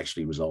will then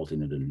actually result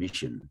in an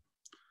admission.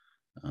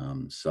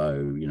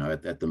 So,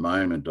 at the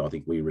moment, I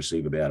think we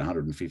receive about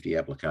 150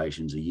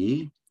 applications a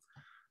year,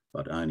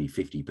 but only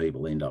 50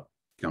 people end up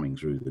coming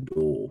through the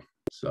door.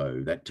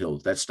 So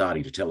that's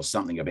starting to tell us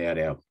something about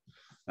our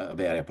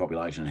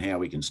population and how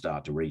we can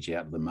start to reach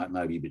out to them,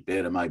 maybe a bit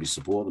better, maybe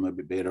support them a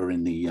bit better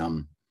in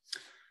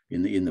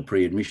the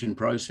pre-admission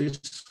process.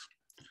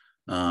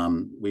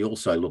 We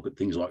also look at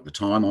things like the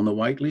time on the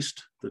wait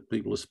list that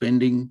people are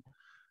spending.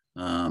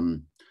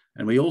 And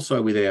we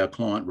also, with our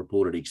client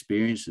reported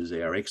experiences,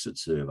 our exit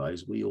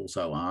surveys, we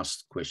also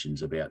ask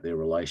questions about their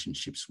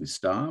relationships with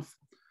staff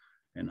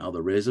and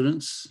other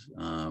residents,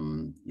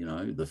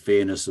 the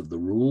fairness of the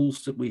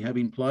rules that we have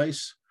in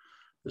place,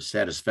 the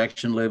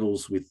satisfaction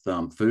levels with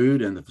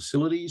food and the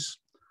facilities.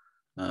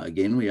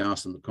 Again, we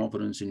ask them the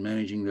confidence in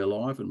managing their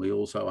life, and we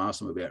also ask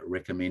them about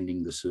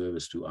recommending the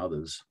service to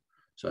others.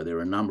 So there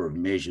are a number of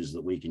measures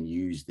that we can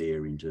use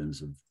there in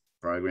terms of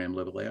program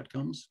level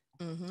outcomes.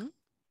 Mm-hmm.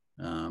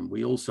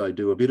 We also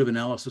do a bit of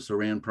analysis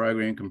around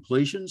program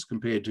completions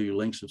compared to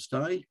lengths of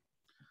stay,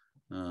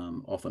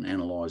 often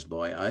analysed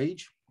by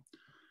age.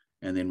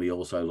 And then we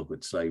also look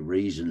at, say,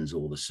 reasons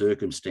or the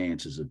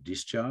circumstances of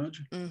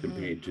discharge, mm-hmm.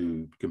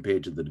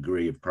 compared to the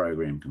degree of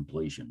program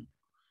completion.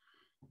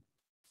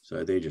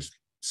 So they're just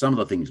some of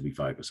the things we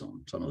focus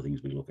on, some of the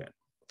things we look at.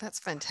 That's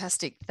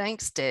fantastic.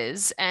 Thanks,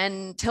 Des.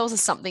 And tells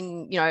us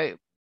something,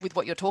 with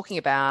what you're talking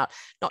about,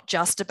 not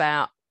just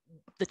about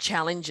the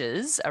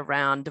challenges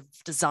around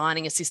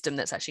designing a system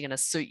that's actually going to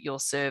suit your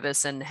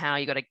service and how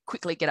you got to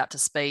quickly get up to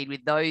speed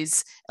with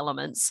those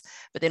elements,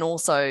 but then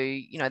also,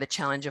 the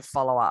challenge of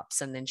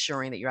follow-ups and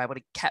ensuring that you're able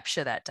to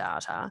capture that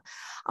data.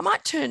 I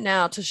might turn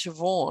now to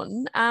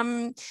Siobhan.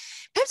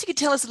 Perhaps you could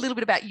tell us a little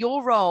bit about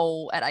your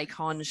role at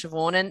ACON,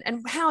 Siobhan,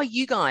 and how are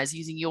you guys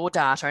using your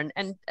data?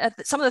 And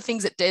some of the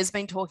things that Des has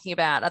been talking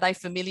about, are they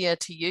familiar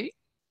to you?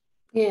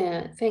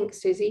 Yeah,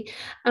 thanks, Susie.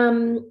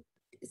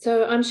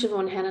 So I'm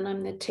Siobhan Hannon.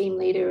 I'm the team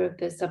leader of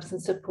the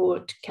Substance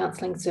Support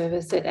Counselling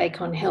Service at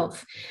ACON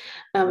Health.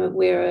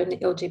 We're an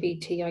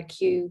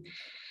LGBTIQ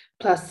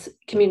plus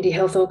community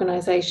health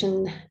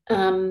organisation.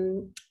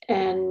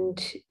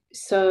 And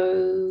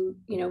so,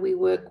 we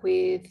work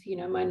with,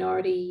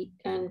 minority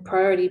and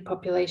priority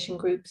population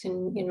groups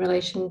in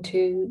relation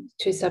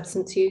to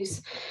substance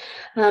use.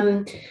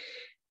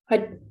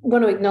 I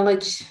want to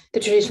acknowledge the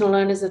traditional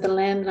owners of the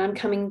land that I'm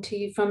coming to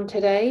you from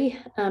today.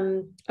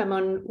 I'm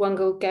on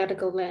Wongal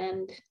Gadigal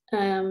land,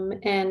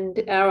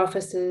 and our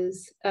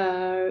offices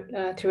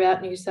are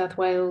throughout New South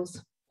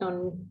Wales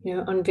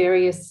on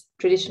various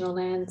traditional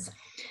lands,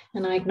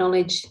 and I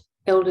acknowledge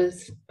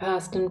elders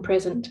past and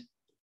present.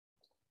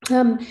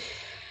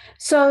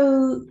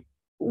 So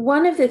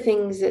one of the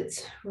things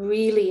that's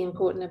really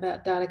important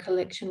about data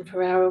collection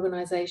for our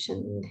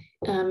organisation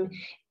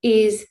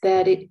is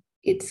that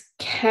it's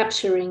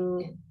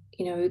capturing,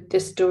 the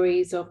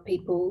stories of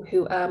people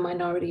who are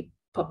minority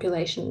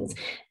populations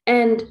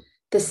and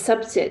the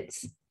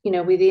subsets, you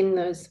know, within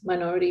those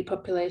minority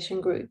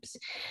population groups.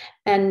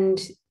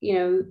 And, you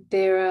know,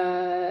 there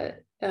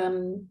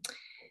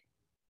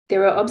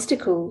are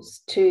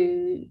obstacles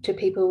to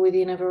people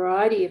within a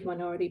variety of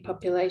minority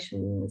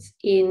populations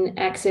in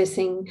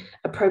accessing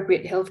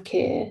appropriate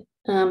healthcare,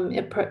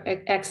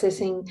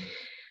 accessing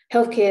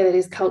healthcare that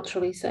is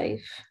culturally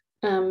safe,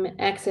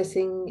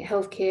 accessing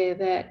healthcare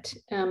that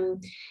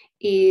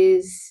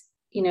is,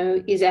 you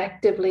know, is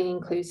actively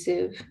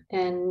inclusive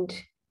and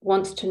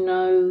wants to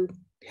know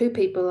who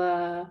people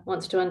are,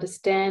 wants to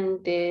understand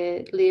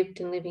their lived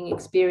and living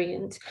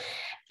experience,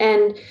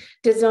 and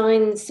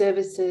design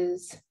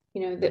services,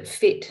 you know, that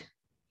fit,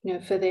 you know,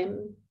 for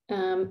them.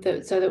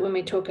 So that when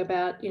we talk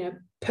about, you know,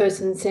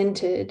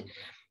 person-centered,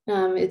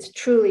 it's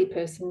truly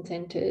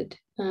person-centered.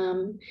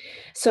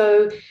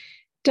 So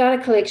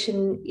data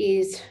collection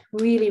is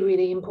really,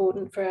 really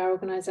important for our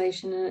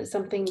organisation, and it's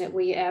something that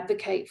we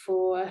advocate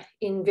for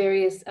in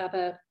various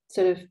other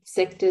sort of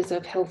sectors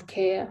of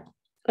healthcare.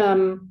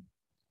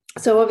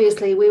 So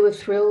obviously we were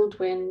thrilled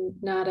when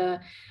NADA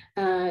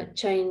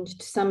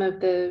changed some of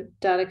the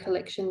data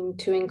collection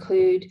to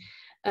include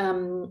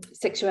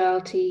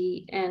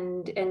sexuality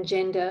and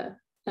gender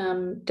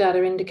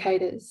data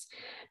indicators,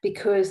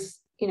 because,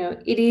 you know,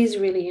 it is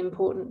really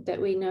important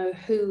that we know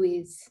who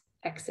is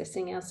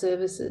accessing our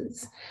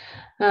services.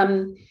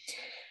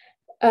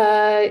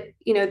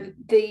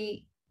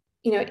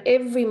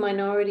 Every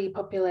minority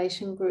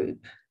population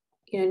group,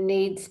 you know,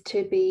 needs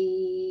to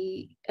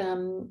be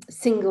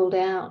singled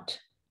out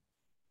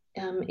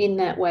in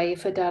that way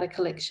for data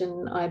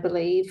collection, I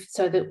believe,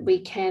 so that we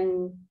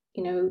can,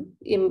 you know,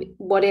 in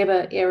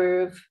whatever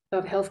area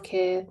of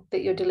healthcare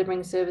that you're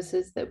delivering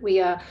services, that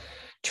we are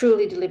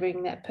truly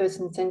delivering that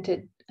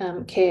person-centered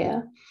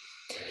care.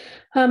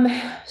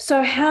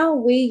 So how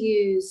we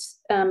use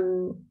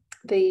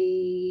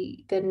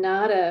the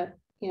NADA,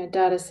 you know,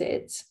 data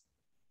sets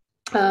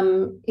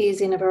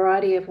is in a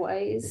variety of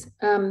ways.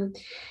 You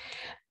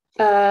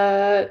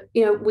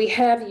know, we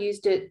have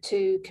used it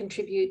to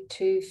contribute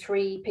to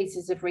 3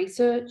 pieces of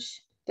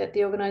research that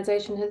the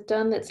organisation has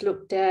done that's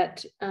looked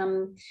at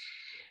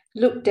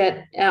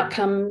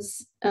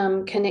outcomes,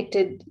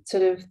 connected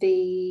sort of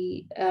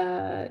the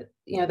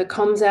you know, the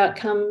comms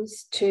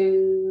outcomes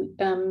to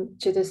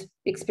this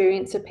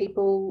experience of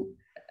people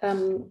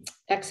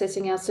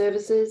accessing our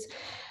services,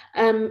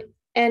 and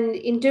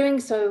in doing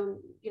so,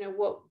 you know,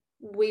 what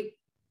we've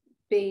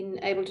been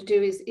able to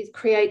do is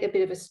create a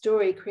bit of a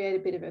story, create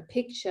a bit of a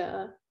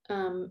picture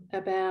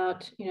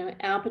about, you know,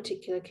 our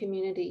particular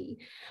community,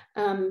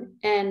 and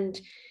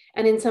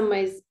in some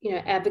ways, you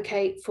know,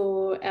 advocate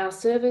for our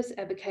service,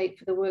 advocate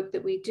for the work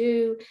that we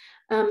do,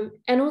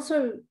 and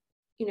also,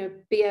 you know,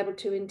 be able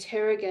to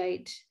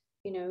interrogate,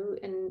 you know,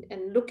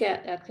 and look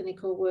at our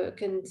clinical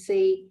work and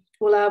see,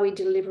 well, are we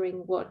delivering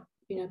what,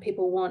 you know,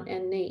 people want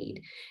and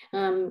need?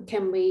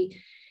 Can we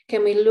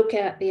look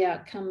at the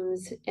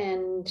outcomes,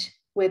 and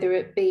whether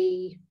it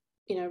be,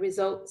 you know,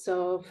 results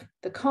of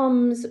the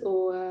comms,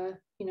 or,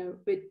 you know,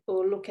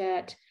 or look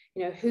at,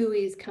 you know, who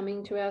is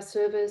coming to our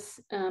service,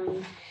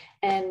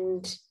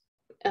 and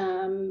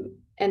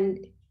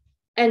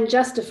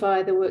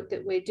justify the work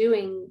that we're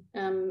doing,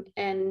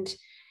 and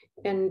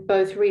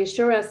both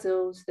reassure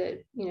ourselves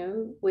that, you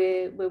know,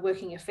 we're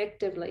working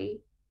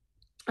effectively,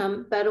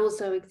 but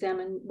also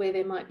examine where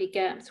there might be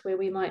gaps, where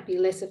we might be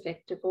less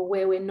effective, or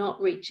where we're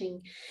not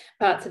reaching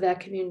parts of our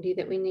community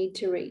that we need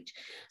to reach.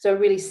 So a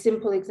really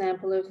simple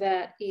example of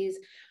that is,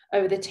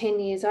 over the 10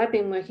 years I've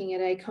been working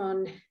at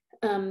ACON,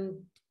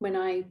 when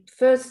I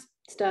first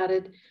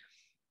started,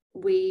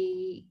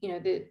 we, you know,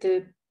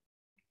 the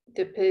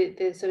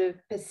sort of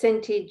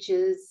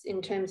percentages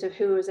in terms of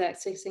who was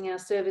accessing our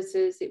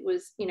services, it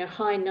was, you know,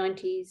 high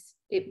 90s.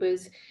 It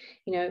was,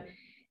 you know,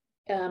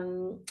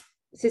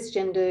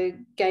 cisgender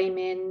gay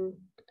men,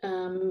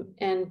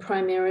 and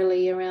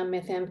primarily around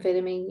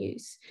methamphetamine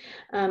use.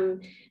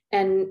 And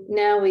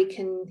now we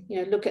can, you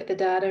know, look at the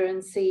data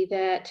and see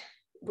that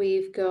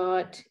we've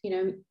got, you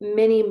know,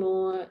 many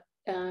more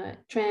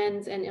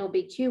trans and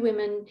LBQ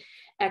women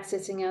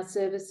accessing our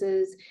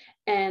services,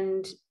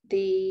 and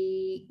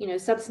the, you know,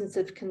 substance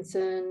of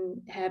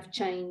concern have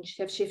changed,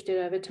 have shifted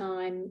over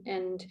time,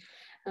 and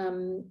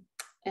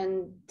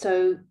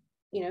so,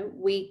 you know,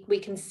 we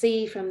can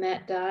see from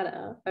that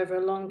data over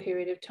a long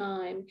period of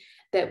time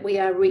that we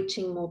are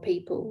reaching more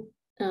people,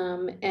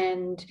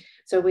 and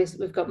so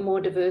we've got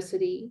more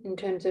diversity in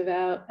terms of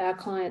our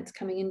clients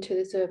coming into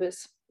the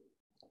service.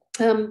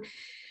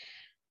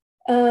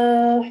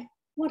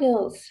 What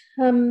else?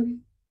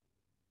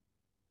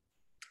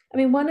 I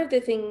mean, one of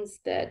the things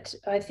that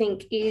I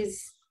think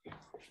is,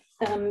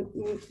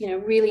 you know,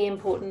 really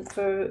important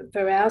for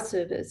our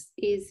service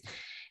is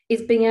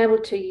being able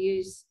to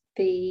use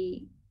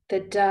the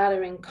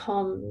data and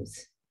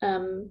comms,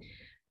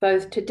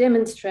 both to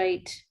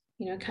demonstrate,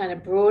 you know, kind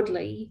of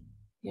broadly,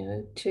 you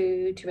know,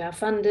 to our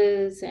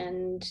funders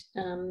and,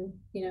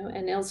 you know,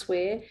 and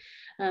elsewhere.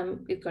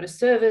 We've got a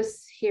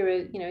service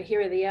here,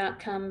 here are the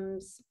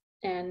outcomes,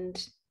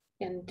 and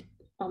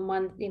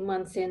in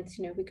one sense,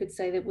 we could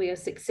say that we are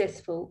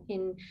successful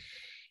in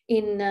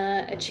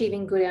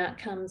achieving good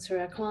outcomes for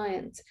our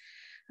clients.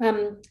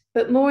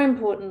 But more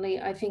importantly,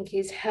 I think,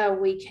 is how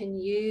we can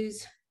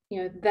use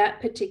that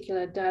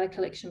particular data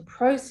collection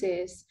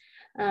process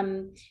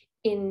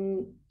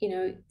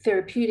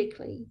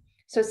therapeutically.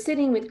 So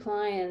sitting with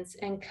clients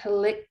and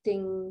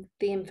collecting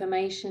the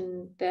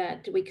information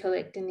that we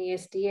collect in the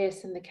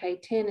SDS and the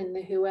K10 and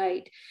the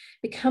WHO8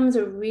 becomes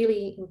a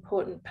really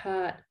important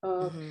part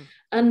of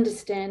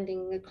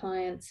understanding the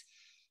client's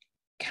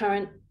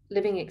current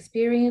living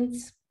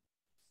experience.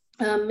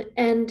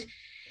 And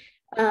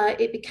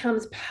it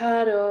becomes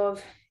part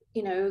of,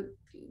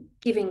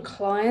 giving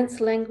clients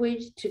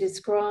language to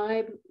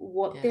describe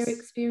what they're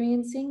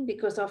experiencing,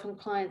 because often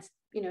clients,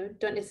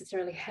 don't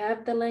necessarily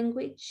have the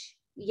language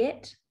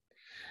yet.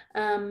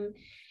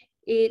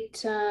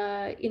 It's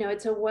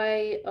a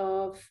way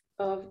of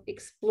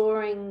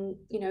exploring,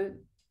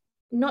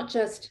 not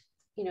just,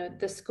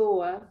 the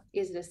score,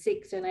 is it a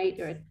 6, an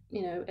 8, or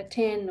a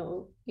 10,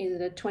 or is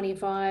it a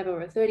 25 or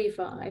a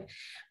 35,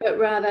 but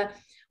rather,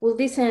 well,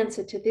 this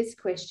answer to this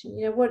question,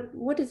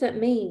 what does that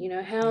mean?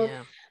 How,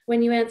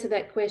 when you answer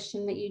that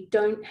question, that you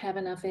don't have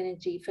enough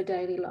energy for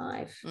daily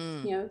life,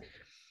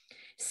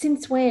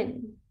 since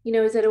when?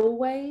 Is it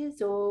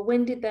always, or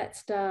when did that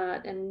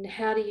start, and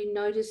how do you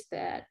notice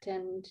that?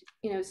 And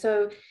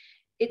so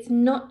it's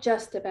not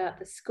just about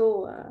the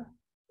score.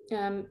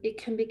 It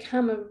can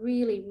become a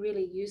really,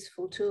 really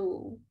useful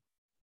tool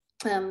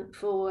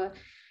for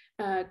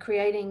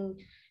creating,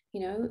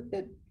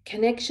 a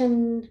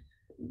connection,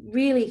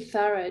 really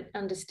thorough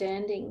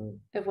understanding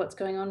of what's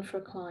going on for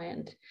a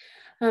client.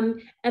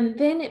 And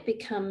then it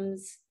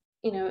becomes,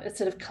 a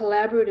sort of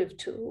collaborative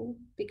tool,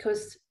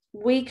 because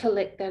we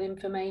collect that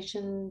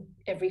information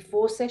every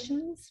 4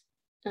 sessions.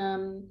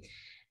 And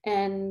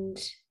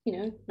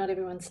not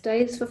everyone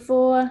stays for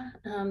 4,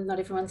 not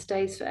everyone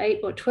stays for 8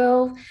 or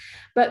 12,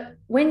 but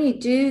when you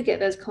do get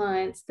those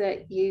clients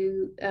that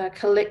you are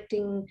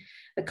collecting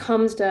the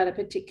comms data,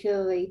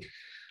 particularly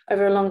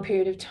over a long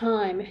period of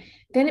time,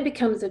 then it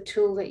becomes a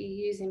tool that you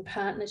use in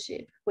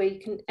partnership, where you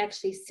can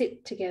actually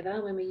sit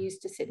together, when we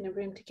used to sit in a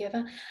room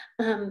together,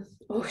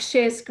 or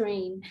share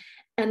screen,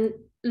 and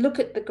look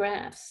at the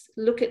graphs,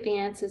 look at the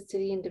answers to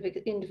the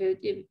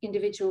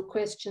individual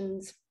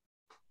questions,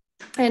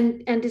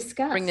 and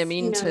discuss. Bring them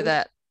into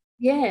that.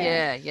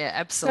 Yeah,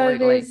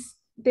 absolutely. So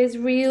there's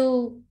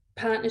real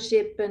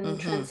partnership and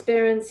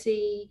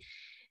transparency.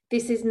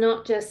 This is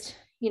not just,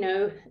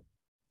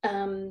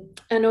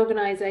 an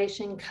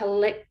organisation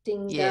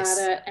collecting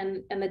data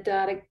and the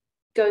data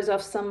goes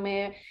off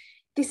somewhere.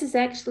 This is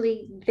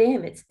actually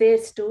them. It's their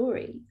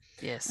story.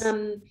 Yes.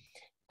 And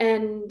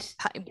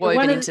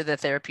woven into the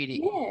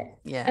therapeutic.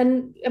 Yeah.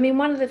 And I mean,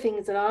 one of the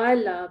things that I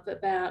love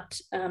about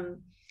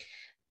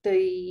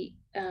the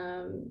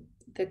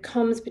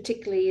comms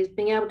particularly is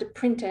being able to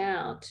print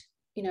out,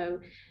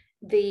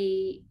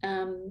 the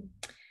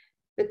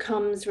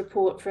comms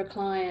report for a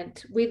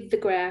client with the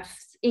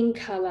graphs in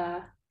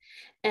colour,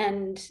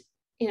 and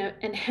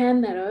and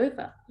hand that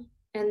over,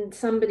 and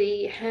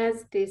somebody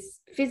has this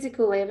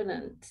physical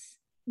evidence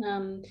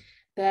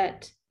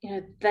that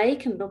they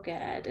can look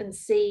at and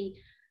see,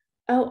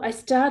 oh, I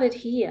started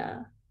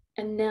here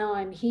and now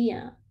I'm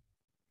here.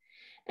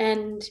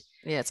 And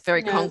it's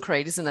very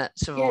concrete, isn't it,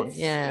 Siobhan?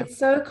 It's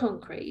so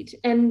concrete.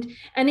 And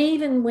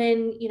even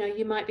when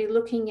you might be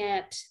looking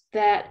at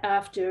that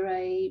after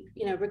a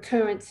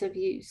recurrence of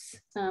use,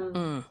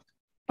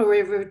 or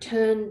a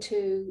return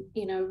to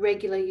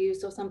regular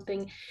use or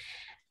something,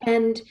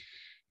 and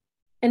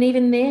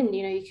even then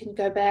you can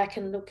go back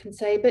and look and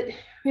say, but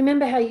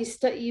remember how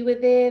you were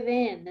there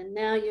then, and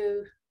now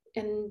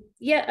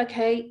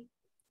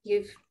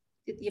you've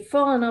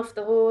fallen off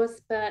the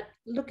horse, but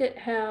look at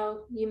how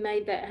you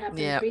made that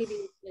happen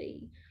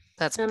previously.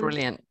 That's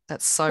brilliant.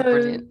 That's so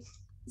brilliant.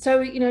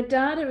 So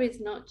data is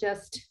not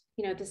just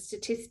the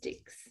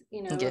statistics,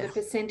 or the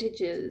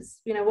percentages.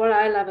 What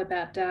I love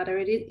about data,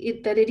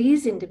 that it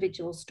is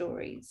individual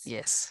stories.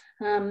 Yes.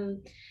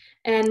 And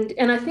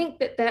I think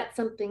that that's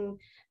something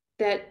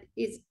that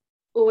is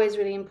always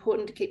really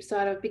important to keep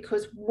sight of,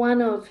 because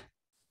one of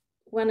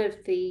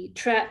the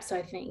traps,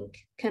 I think,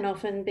 can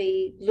often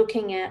be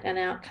looking at an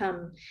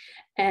outcome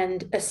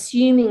and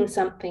assuming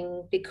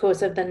something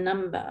because of the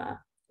number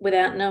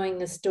without knowing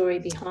the story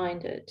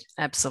behind it.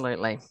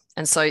 Absolutely.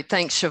 And so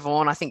thanks,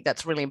 Siobhan. I think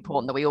that's really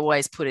important that we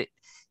always put it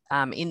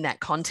in that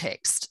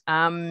context.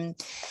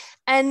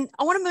 And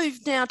I want to move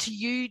now to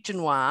you,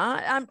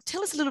 Genoa.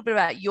 Tell us a little bit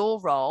about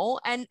your role,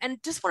 and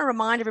just want to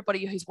remind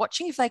everybody who's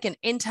watching, if they can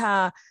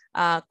enter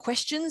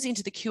questions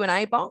into the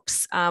Q&A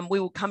box, we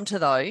will come to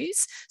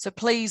those. So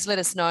please let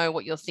us know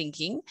what you're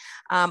thinking.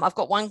 I've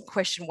got one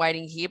question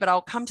waiting here, but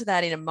I'll come to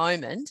that in a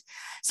moment.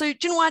 So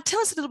Genoa, tell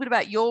us a little bit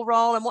about your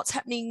role and what's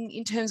happening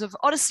in terms of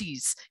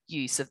Odyssey's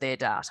use of their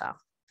data.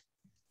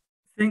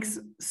 Thanks,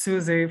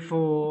 Susie,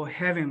 for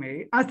having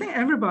me. I think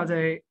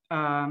everybody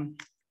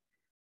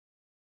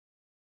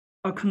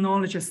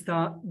acknowledges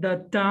that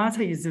the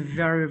data is a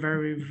very,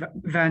 very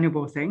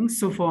valuable thing.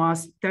 So for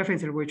us,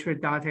 definitely we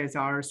treat data as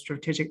our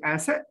strategic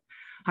asset,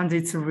 and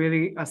it's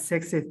really a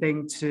sexy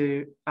thing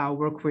to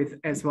work with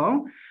as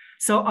well.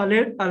 So a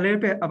little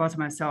bit about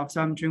myself.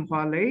 So I'm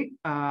Junhua Li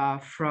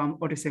from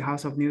Odyssey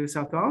House of New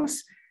South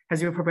Wales.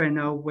 As you probably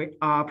know, we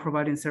are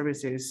providing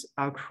services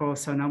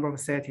across a number of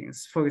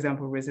settings. For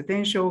example,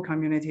 residential,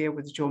 community,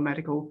 withdrawal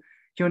medical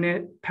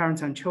unit,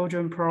 parents and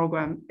children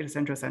program,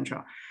 etc.,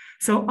 etc.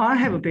 So I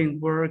have been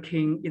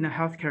working in the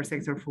healthcare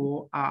sector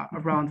for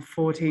around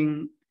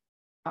 15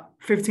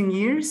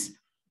 years.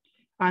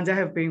 And I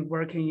have been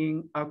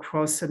working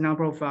across a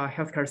number of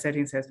healthcare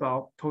settings as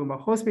well, talking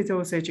about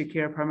hospitals, aged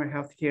care, primary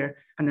healthcare,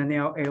 and then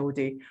now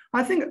AOD.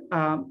 I think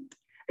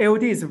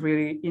AOD is a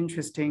really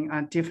interesting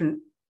and different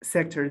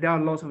sector. There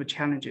are a lot of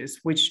challenges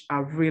which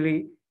are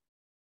really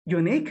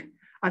unique.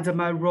 And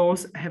my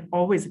roles have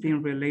always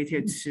been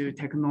related to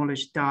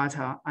technology,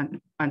 data,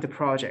 and the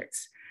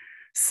projects.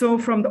 So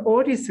from the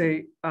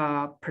Odyssey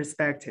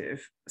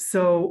perspective,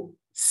 so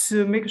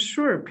to make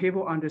sure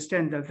people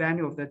understand the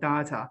value of the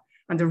data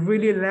and to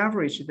really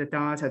leverage the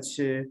data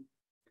to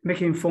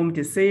make informed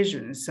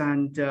decisions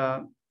and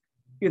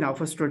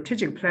for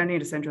strategic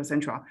planning,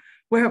 etc.,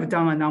 we have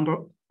done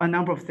a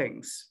number of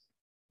things.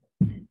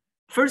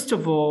 First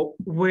of all,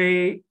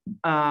 we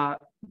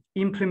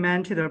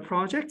implemented a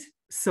project,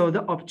 so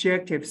the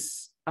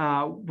objectives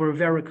were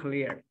very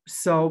clear.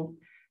 So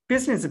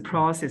business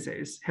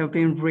processes have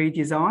been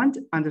redesigned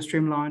and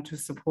streamlined to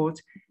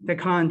support the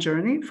client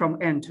journey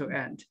from end to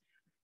end.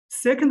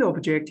 Second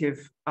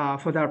objective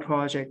for that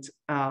project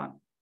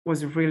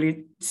was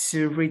really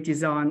to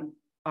redesign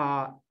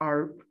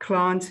our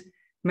client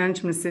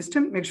management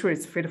system, make sure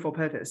it's fit for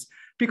purpose.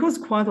 Because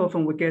quite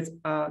often we get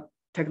a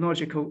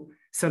technological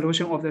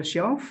solution off the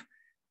shelf,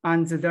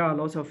 and there are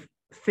a lot of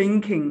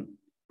thinking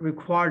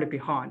required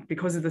behind,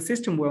 because the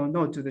system will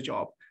not do the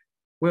job,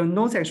 will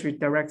not actually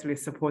directly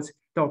support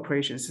the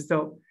operations.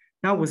 So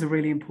that was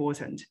really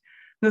important.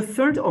 The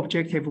third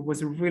objective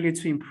was really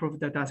to improve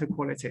the data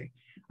quality.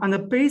 On the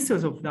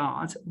basis of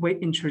that, we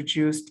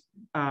introduced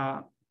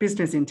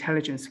business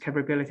intelligence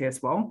capability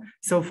as well.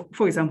 So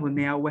for example,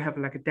 now we have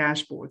like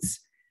dashboards,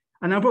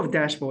 a number of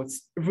dashboards,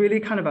 really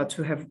kind of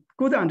to have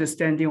good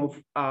understanding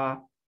of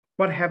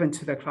what happened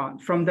to the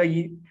client from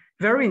the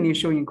very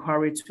initial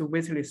inquiry to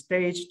waitlist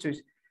stage to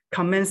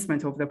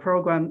commencement of the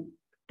program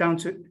down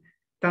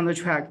the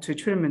track to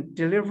treatment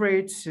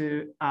delivery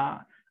to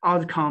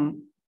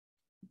outcome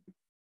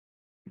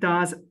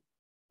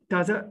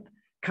data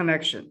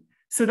connection.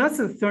 So that's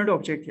the third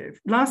objective.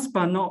 Last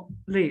but not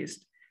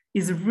least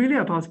is really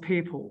about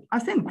people. I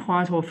think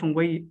quite often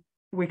we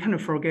kind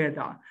of forget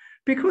that,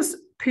 because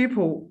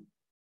people,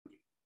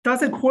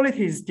 data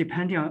quality is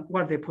depending on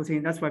what they put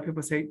in. That's why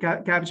people say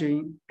garbage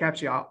in,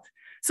 garbage out.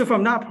 So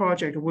from that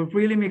project, we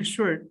really make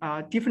sure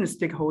different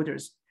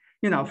stakeholders,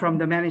 from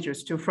the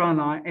managers to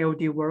frontline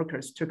AOD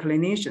workers to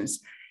clinicians,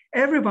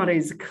 everybody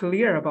is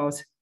clear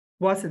about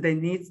what they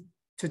need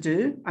to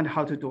do and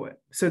how to do it.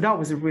 So that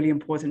was really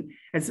important.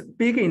 It's a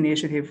big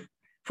initiative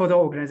for the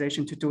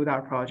organization to do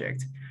that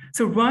project.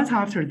 So right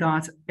after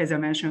that, as I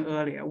mentioned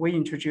earlier, we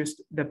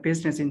introduced the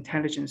business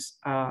intelligence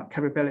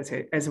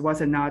capability, as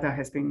what NADA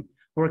has been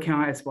working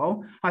on as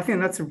well. I think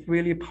that's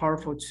really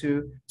powerful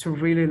to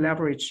really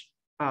leverage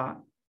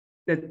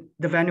the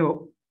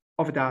value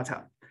of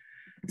data.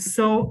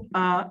 So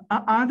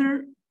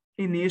another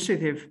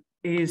initiative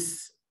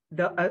is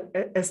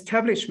the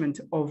establishment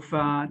of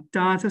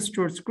data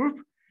stewards group.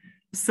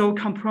 So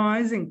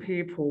comprising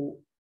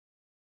people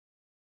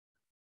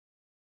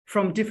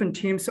from different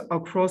teams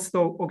across the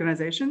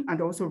organization and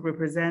also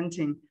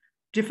representing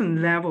different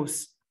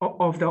levels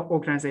of the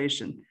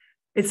organization.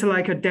 It's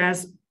like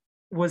Des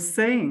was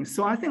saying.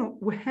 So I think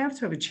we have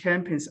to have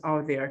champions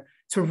out there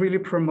to really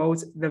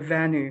promote the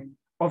value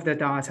of the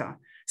data.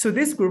 So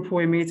this group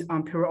will meet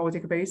on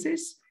periodic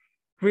basis,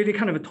 really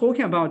kind of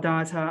talking about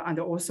data and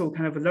also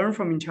kind of learn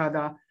from each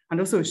other and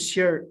also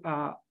share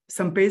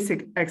some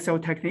basic Excel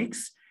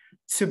techniques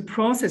to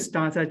process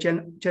data,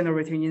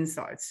 generating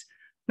insights.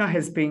 That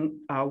has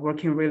been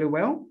working really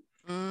well.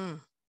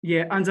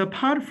 Yeah, and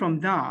apart from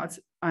that,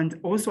 and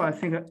also I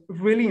think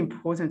really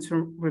important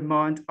to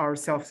remind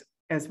ourselves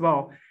as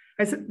well,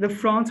 as the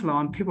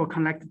frontline people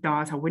collect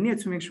data, we need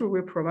to make sure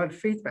we provide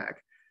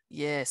feedback.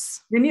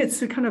 Yes. We need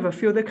to kind of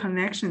feel the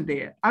connection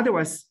there.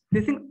 Otherwise,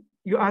 they think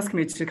you ask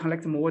me to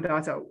collect more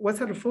data. What's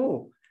that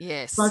for?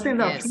 Yes. So I think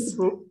that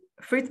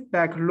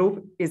feedback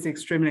loop is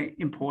extremely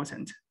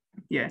important.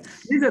 Yeah,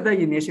 these are the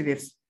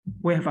initiatives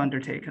we have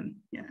undertaken.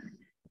 Yeah.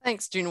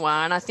 Thanks,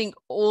 Junhua. And I think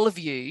all of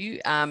you,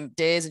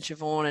 Des and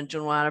Siobhan and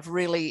Junhua, have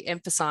really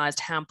emphasised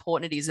how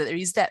important it is that there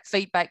is that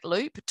feedback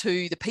loop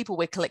to the people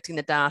we're collecting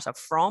the data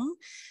from,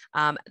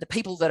 the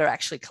people that are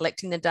actually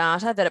collecting the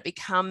data, that it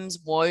becomes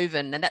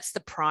woven. And that's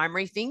the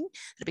primary thing,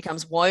 that it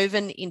becomes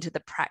woven into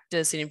the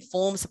practice. It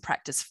informs the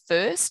practice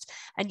first.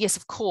 And yes,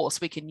 of course,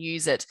 we can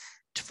use it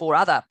for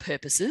other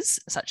purposes,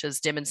 such as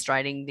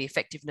demonstrating the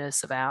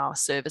effectiveness of our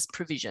service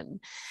provision.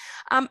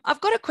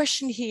 I've got a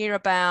question here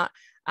about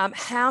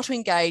how to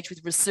engage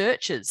with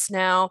researchers.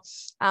 Now,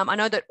 I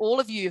know that all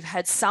of you have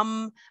had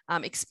some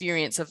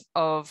experience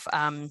of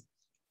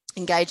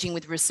engaging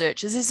with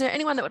researchers. Is there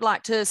anyone that would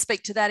like to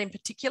speak to that in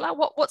particular?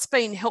 What's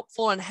been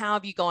helpful and how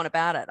have you gone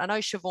about it? I know,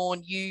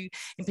 Siobhan, you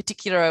in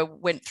particular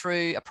went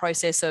through a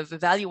process of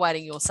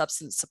evaluating your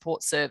substance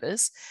support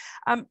service.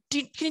 Can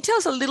you tell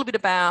us a little bit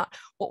about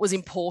what was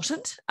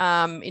important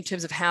in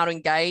terms of how to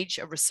engage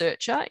a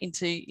researcher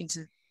into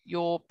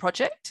your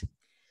project?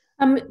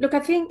 Look,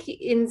 I think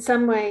in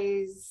some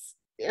ways,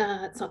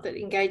 it's not that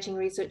engaging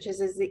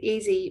researchers is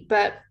easy,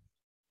 but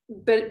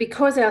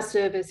because our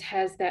service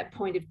has that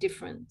point of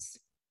difference,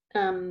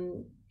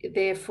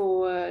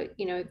 therefore,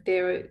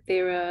 there's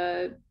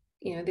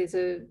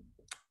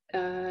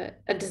a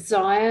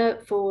desire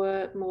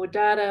for more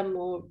data,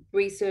 more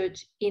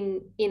research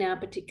in our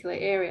particular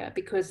area,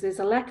 because there's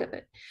a lack of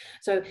it.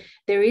 So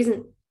there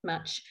isn't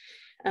much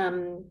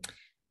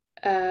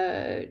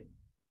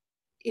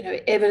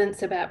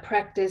evidence about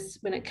practice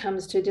when it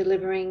comes to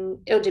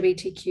delivering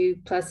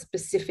LGBTQ plus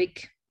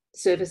specific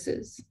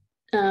services.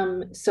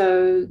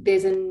 So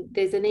there's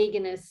an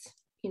eagerness,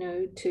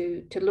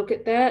 to look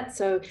at that.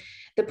 So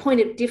the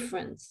point of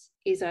difference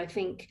is, I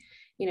think,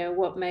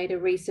 what made a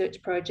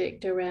research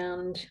project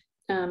around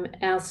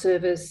our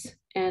service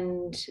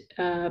and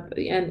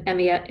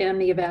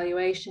the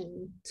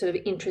evaluation sort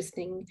of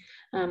interesting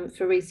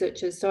for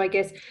researchers. So I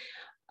guess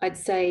I'd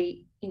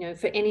say,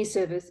 for any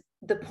service,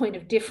 the point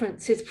of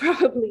difference is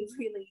probably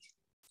really,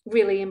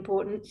 really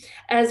important,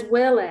 as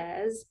well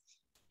as,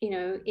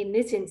 in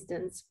this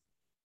instance,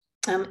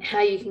 how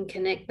you can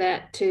connect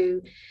that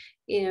to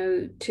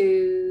in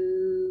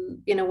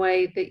a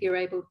way that you're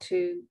able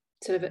to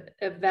sort of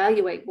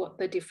evaluate what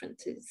the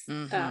differences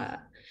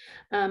are.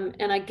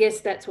 And I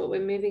guess that's what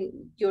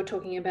you're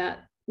talking about,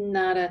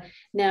 NADA,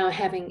 now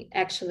having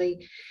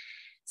actually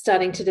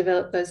starting to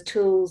develop those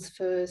tools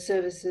for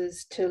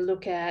services to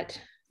look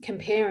at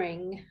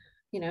comparing,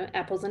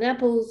 apples and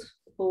apples,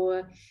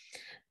 or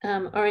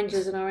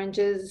oranges and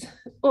oranges,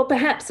 or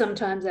perhaps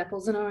sometimes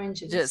apples and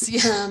oranges. Yes,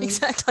 yeah,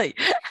 exactly.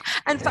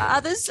 And for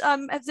others,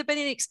 has there been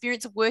any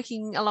experience of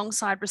working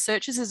alongside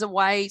researchers as a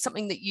way,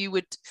 something that you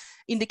would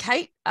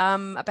indicate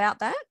about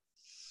that?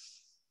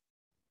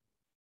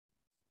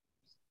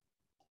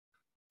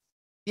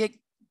 Yeah,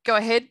 go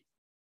ahead,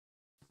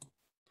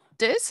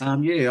 Des.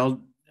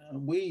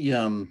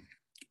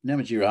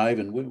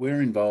 NADAbase,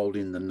 we're involved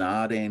in the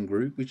NADAN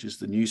group, which is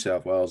the New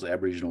South Wales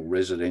Aboriginal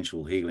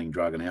Residential Healing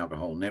Drug and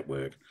Alcohol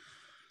Network.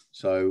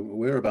 So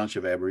we're a bunch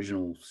of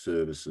Aboriginal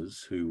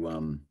services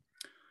who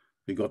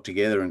got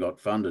together and got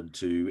funded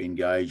to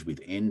engage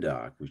with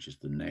NDRAG, which is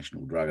the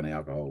National Drug and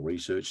Alcohol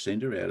Research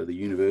Centre out of the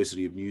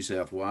University of New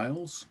South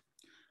Wales.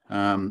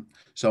 So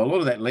a lot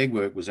of that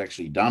legwork was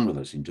actually done with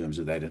us in terms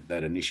of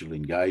that initial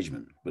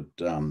engagement. But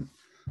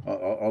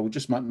I would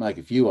just make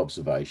a few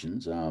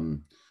observations.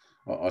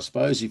 I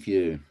suppose if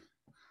you're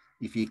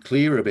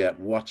clear about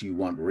what you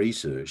want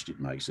researched, it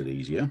makes it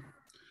easier.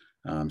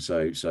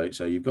 So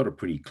you've got a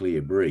pretty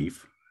clear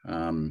brief.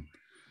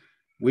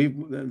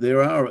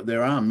 There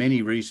are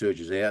many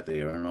researchers out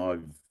there, and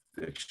I've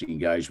actually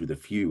engaged with a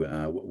few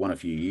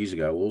years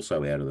ago,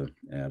 also out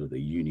of the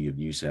Uni of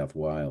New South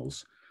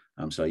Wales.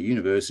 So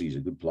universities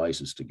are good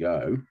places to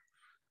go.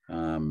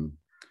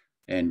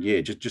 And yeah,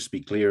 just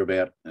be clear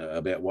about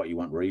what you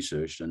want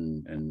researched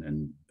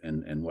and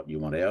what you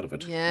want out of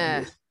it.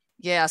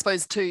 Yeah, I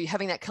suppose too,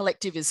 having that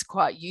collective is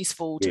quite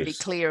useful to be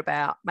clear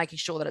about making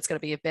sure that it's going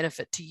to be of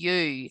benefit to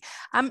you.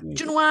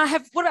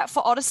 Junwar, what about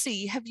for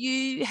Odyssey? Have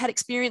you had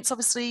experience,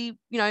 obviously,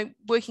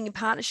 working in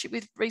partnership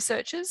with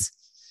researchers?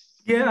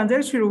 Yeah, and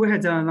actually we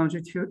had a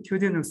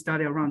longitudinal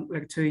study around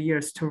 2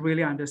 years to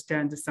really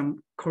understand some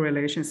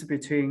correlations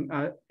between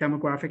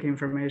demographic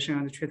information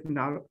and treatment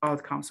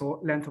outcomes or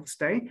length of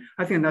stay.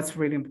 I think that's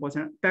really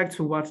important. Back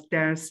to what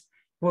Des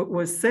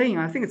was saying,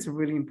 I think it's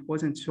really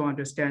important to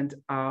understand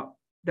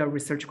the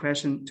research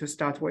question to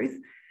start with,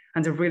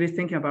 and really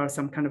thinking about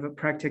some kind of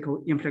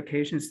practical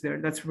implications there.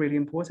 That's really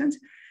important.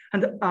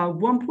 And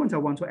one point I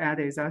want to add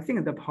is I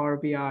think the Power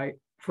BI,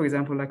 for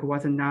example, like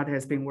what NADA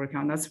has been working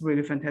on, that's a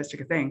really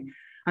fantastic thing.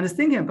 And just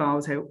thinking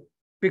about it,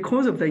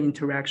 because of the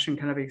interaction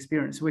kind of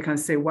experience, we can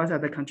say what are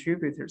the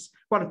contributors,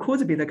 what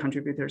could be the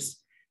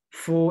contributors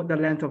for the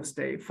length of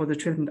stay, for the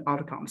treatment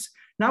outcomes.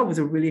 That would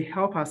really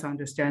help us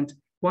understand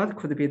what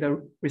could be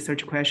the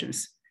research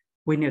questions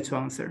we need to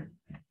answer.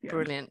 Yeah.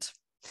 Brilliant.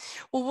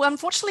 Well,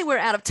 unfortunately, we're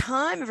out of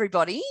time,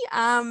 everybody.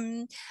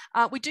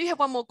 We do have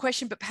one more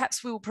question, but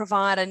perhaps we will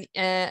provide an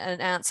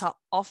answer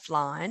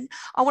offline.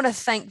 I want to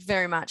thank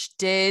very much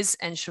Des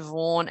and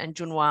Siobhan and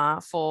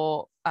Junwar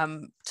for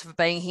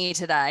being here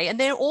today. And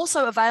they're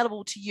also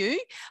available to you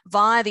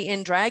via the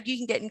NDRAG. You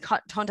can get in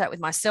contact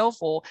with myself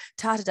or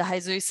Tata de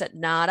Jesus at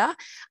NADA.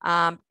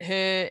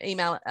 Her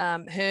email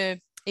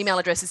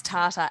address is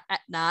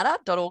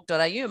tata@nada.org.au,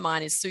 and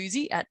mine is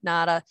Susie at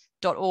NADA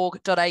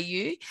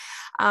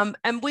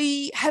And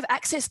we have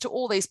access to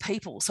all these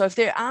people. So if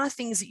there are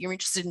things that you're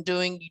interested in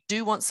doing, you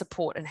do want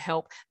support and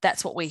help,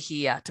 that's what we're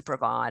here to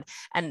provide.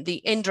 And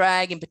the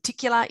NDRAG in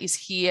particular is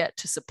here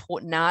to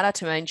support NADA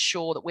to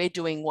ensure that we're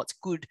doing what's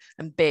good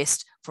and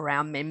best for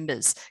our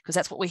members, because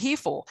that's what we're here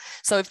for.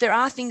 So if there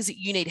are things that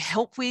you need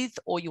help with,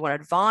 or you want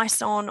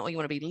advice on, or you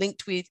want to be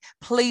linked with,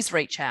 please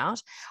reach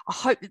out. I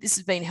hope that this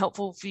has been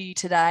helpful for you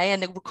today,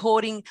 and the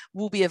recording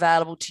will be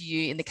available to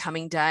you in the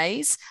coming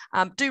days.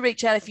 Do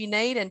reach out if you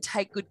need, and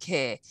take good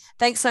care.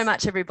 Thanks so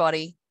much,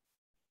 everybody.